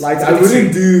it's like it's I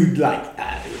wouldn't do like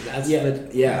that. That's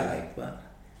like. But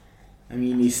I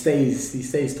mean, he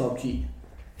stays top G.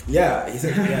 Yeah, he's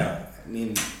I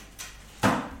mean,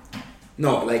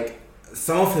 no, like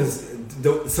some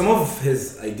of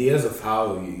his ideas of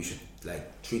how you should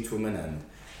like treat women, and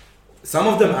some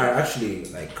of them are actually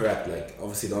like correct. Like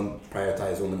obviously, don't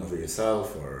prioritize women over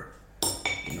yourself, or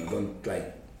don't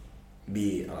like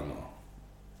be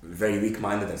very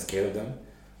weak-minded and scared of them.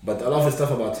 But a lot of the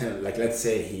stuff about him, like let's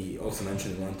say he also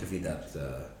mentioned in one interview that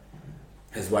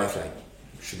his wife like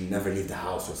should never leave the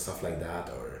house or stuff like that,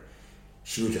 or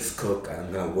she would just cook and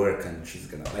I'm gonna work and she's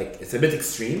gonna like it's a bit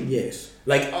extreme. Yes.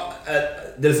 Like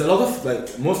there's a lot of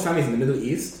like most families in the Middle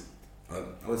East. I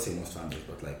would say most families,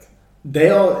 but like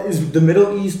is the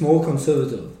Middle East more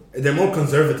conservative? They're more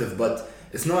conservative, but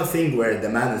it's not a thing where the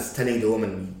man is telling the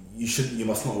woman you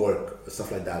must not work or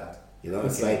stuff like that.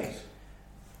 It's like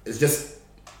it's just.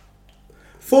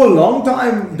 For a long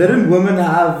time, didn't women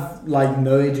have like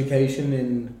no education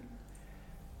in?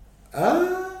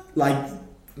 Like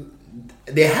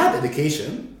they had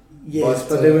education. Yes,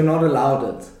 but they were not allowed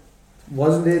it.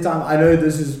 Wasn't there a time? I know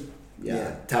this is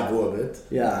taboo a bit.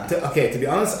 Yeah. To be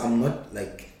honest, I'm not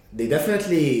like they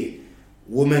definitely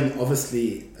women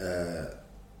obviously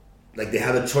like they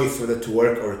had a choice whether to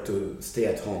work or to stay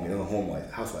at home.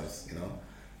 Housewives.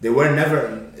 They were never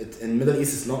in Middle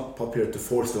East. It's not popular to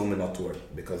force the woman not to work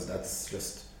because that's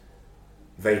just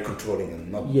very controlling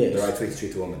and not the right way to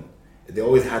treat a woman. They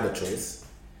always had a choice.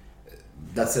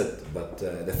 That's it. But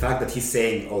the fact that he's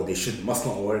saying, they must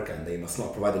not work and they must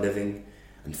not provide a living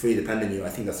and fully depend on you, I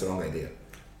think that's the wrong idea.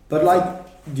 But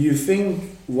do you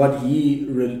think what he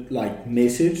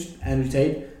messaged Andrew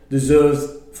Tate deserves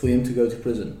for him to go to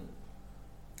prison?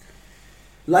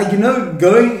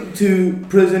 Going to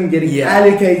prison, getting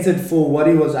allocated for what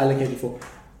he was allocated for.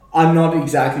 I'm not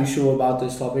exactly sure about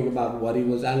this topic about what he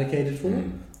was allocated for.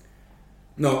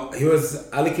 No, he was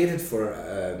allocated for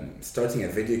starting a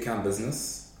video cam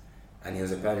business, and he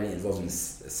was apparently involved in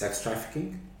sex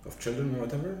trafficking of children or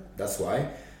whatever. That's why,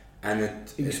 and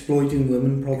exploiting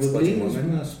women probably. Exploiting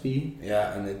women must be.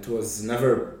 Yeah, and he was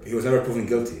never proven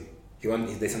guilty.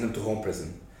 They sent him to home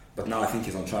prison, but now I think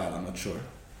he's on trial. I'm not sure.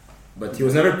 But he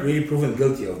was never really proven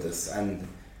guilty of this, and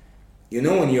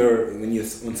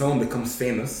when someone becomes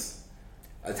famous,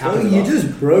 it happens. You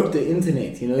just broke the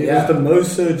internet. He was the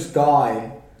most searched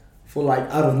guy for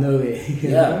out of nowhere. You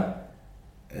know?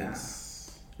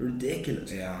 It's ridiculous.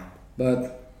 Yeah,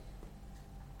 but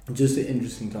just an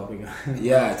interesting topic.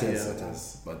 Yeah, it is. It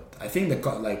is. But I think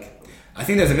I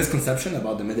think there's a misconception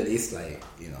about the Middle East,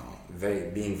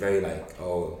 being very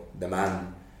the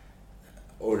man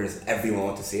orders everyone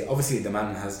what to say. Obviously, the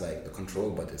man has the control,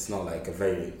 but it's not a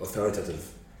very authoritative,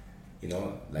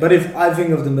 But if I think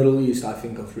of the Middle East, I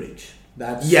think of rich.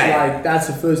 That's that's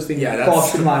the first thing that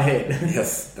pops in my head.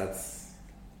 Yes, that's.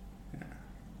 Yeah.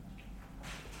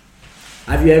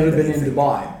 Have you ever been in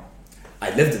Dubai? I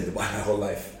lived in Dubai my whole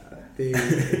life.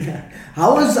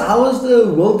 How was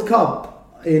the World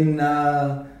Cup in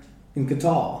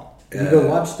Qatar? Did you go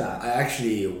watch that? I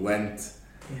actually went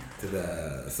to the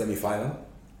semi-final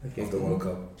of the World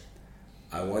Cup.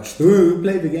 I watched. Who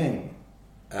played the game?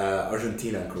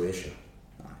 Argentina and Croatia.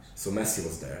 Nice. So Messi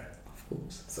was there. Of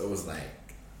course. So it was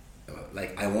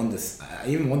I won this. I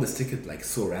even won this ticket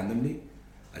so randomly.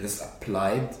 I just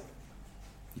applied.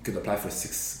 You could apply for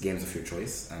 6 games of your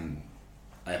choice, and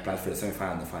I applied for the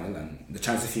semi-final and the final. And the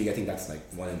chance of you getting that's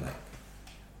 1 in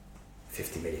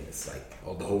 50 million. It's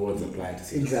the whole world's applying to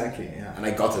see. Exactly. This. Yeah. And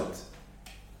I got it.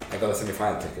 I got a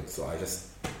semi-final ticket, so I just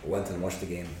went and watched the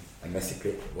game. And Messi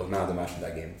was man of the match in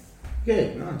that game.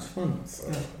 Okay, nice, fun.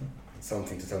 So,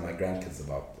 something to tell my grandkids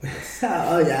about.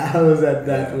 Oh yeah, I was at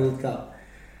that World Cup.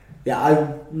 Yeah, I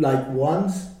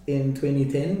once in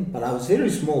 2010, but I was very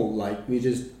small. We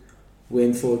just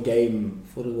went for a game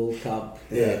for the World Cup.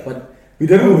 Yeah, but we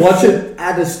didn't watch it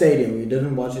at the stadium.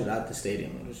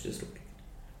 It was just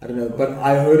I don't know, but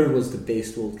I heard it was the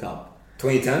best World Cup.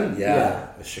 2010, yeah.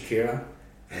 With Shakira.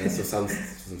 And also some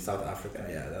from South Africa.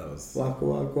 Yeah, that was. Waka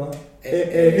waka.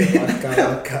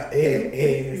 Waka.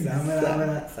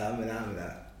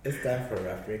 Samana. It's time for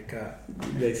Africa.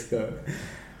 Let's go.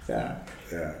 Yeah.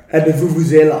 Yeah. And the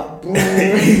vuvuzela.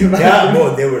 Yeah,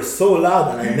 bro, they were so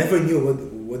loud, and I never knew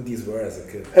what these were as a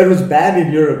kid. It was banned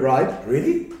in Europe, right?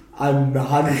 Really? I'm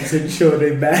 100% sure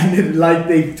they banned it.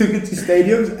 They took it to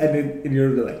stadiums, and in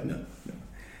Europe they're no.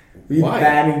 We're Why?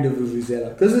 banning the Vuvuzela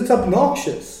because it's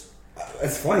obnoxious.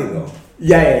 It's funny though.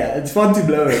 Yeah. It's fun to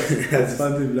blow it. It's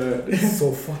fun to blow it. It's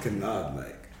so fucking loud,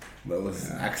 like. But it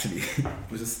was actually,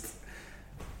 it was just,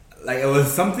 like, it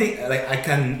was something, like,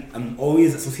 I'm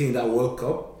always associating that World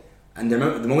Cup, and the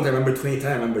moment I remember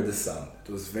 2010, I remember this sound.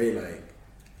 It was very, like.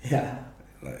 Yeah.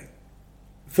 Like.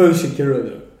 First Shakira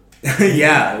though.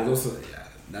 Yeah, it was also,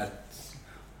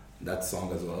 that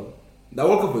song as well. That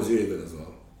World Cup was really good as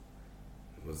well.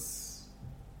 It was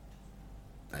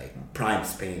like prime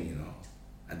Spain, you know.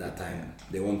 At that time,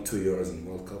 they won 2 Euros in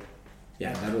World Cup.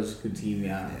 Yeah, that was a good team.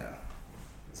 Yeah.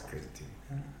 It's a crazy team.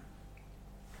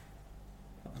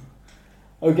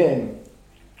 Okay.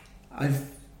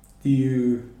 Do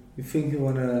you think you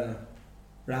wanna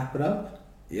wrap it up?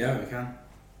 Yeah, we can.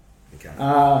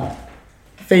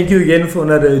 Thank you again for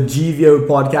another GVO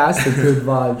podcast, the Good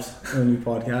Vibes Only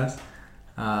podcast.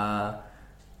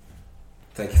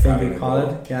 Thank you for having me,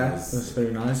 Khalid. Yeah, that was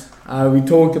very nice. We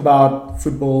talked about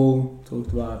football,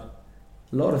 talked about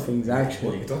a lot of things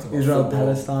actually. We talked about Israel football,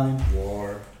 Palestine,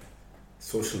 war,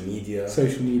 social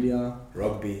media,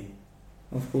 rugby,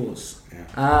 of course. Yeah.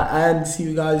 And see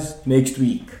you guys next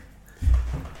week.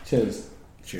 Cheers.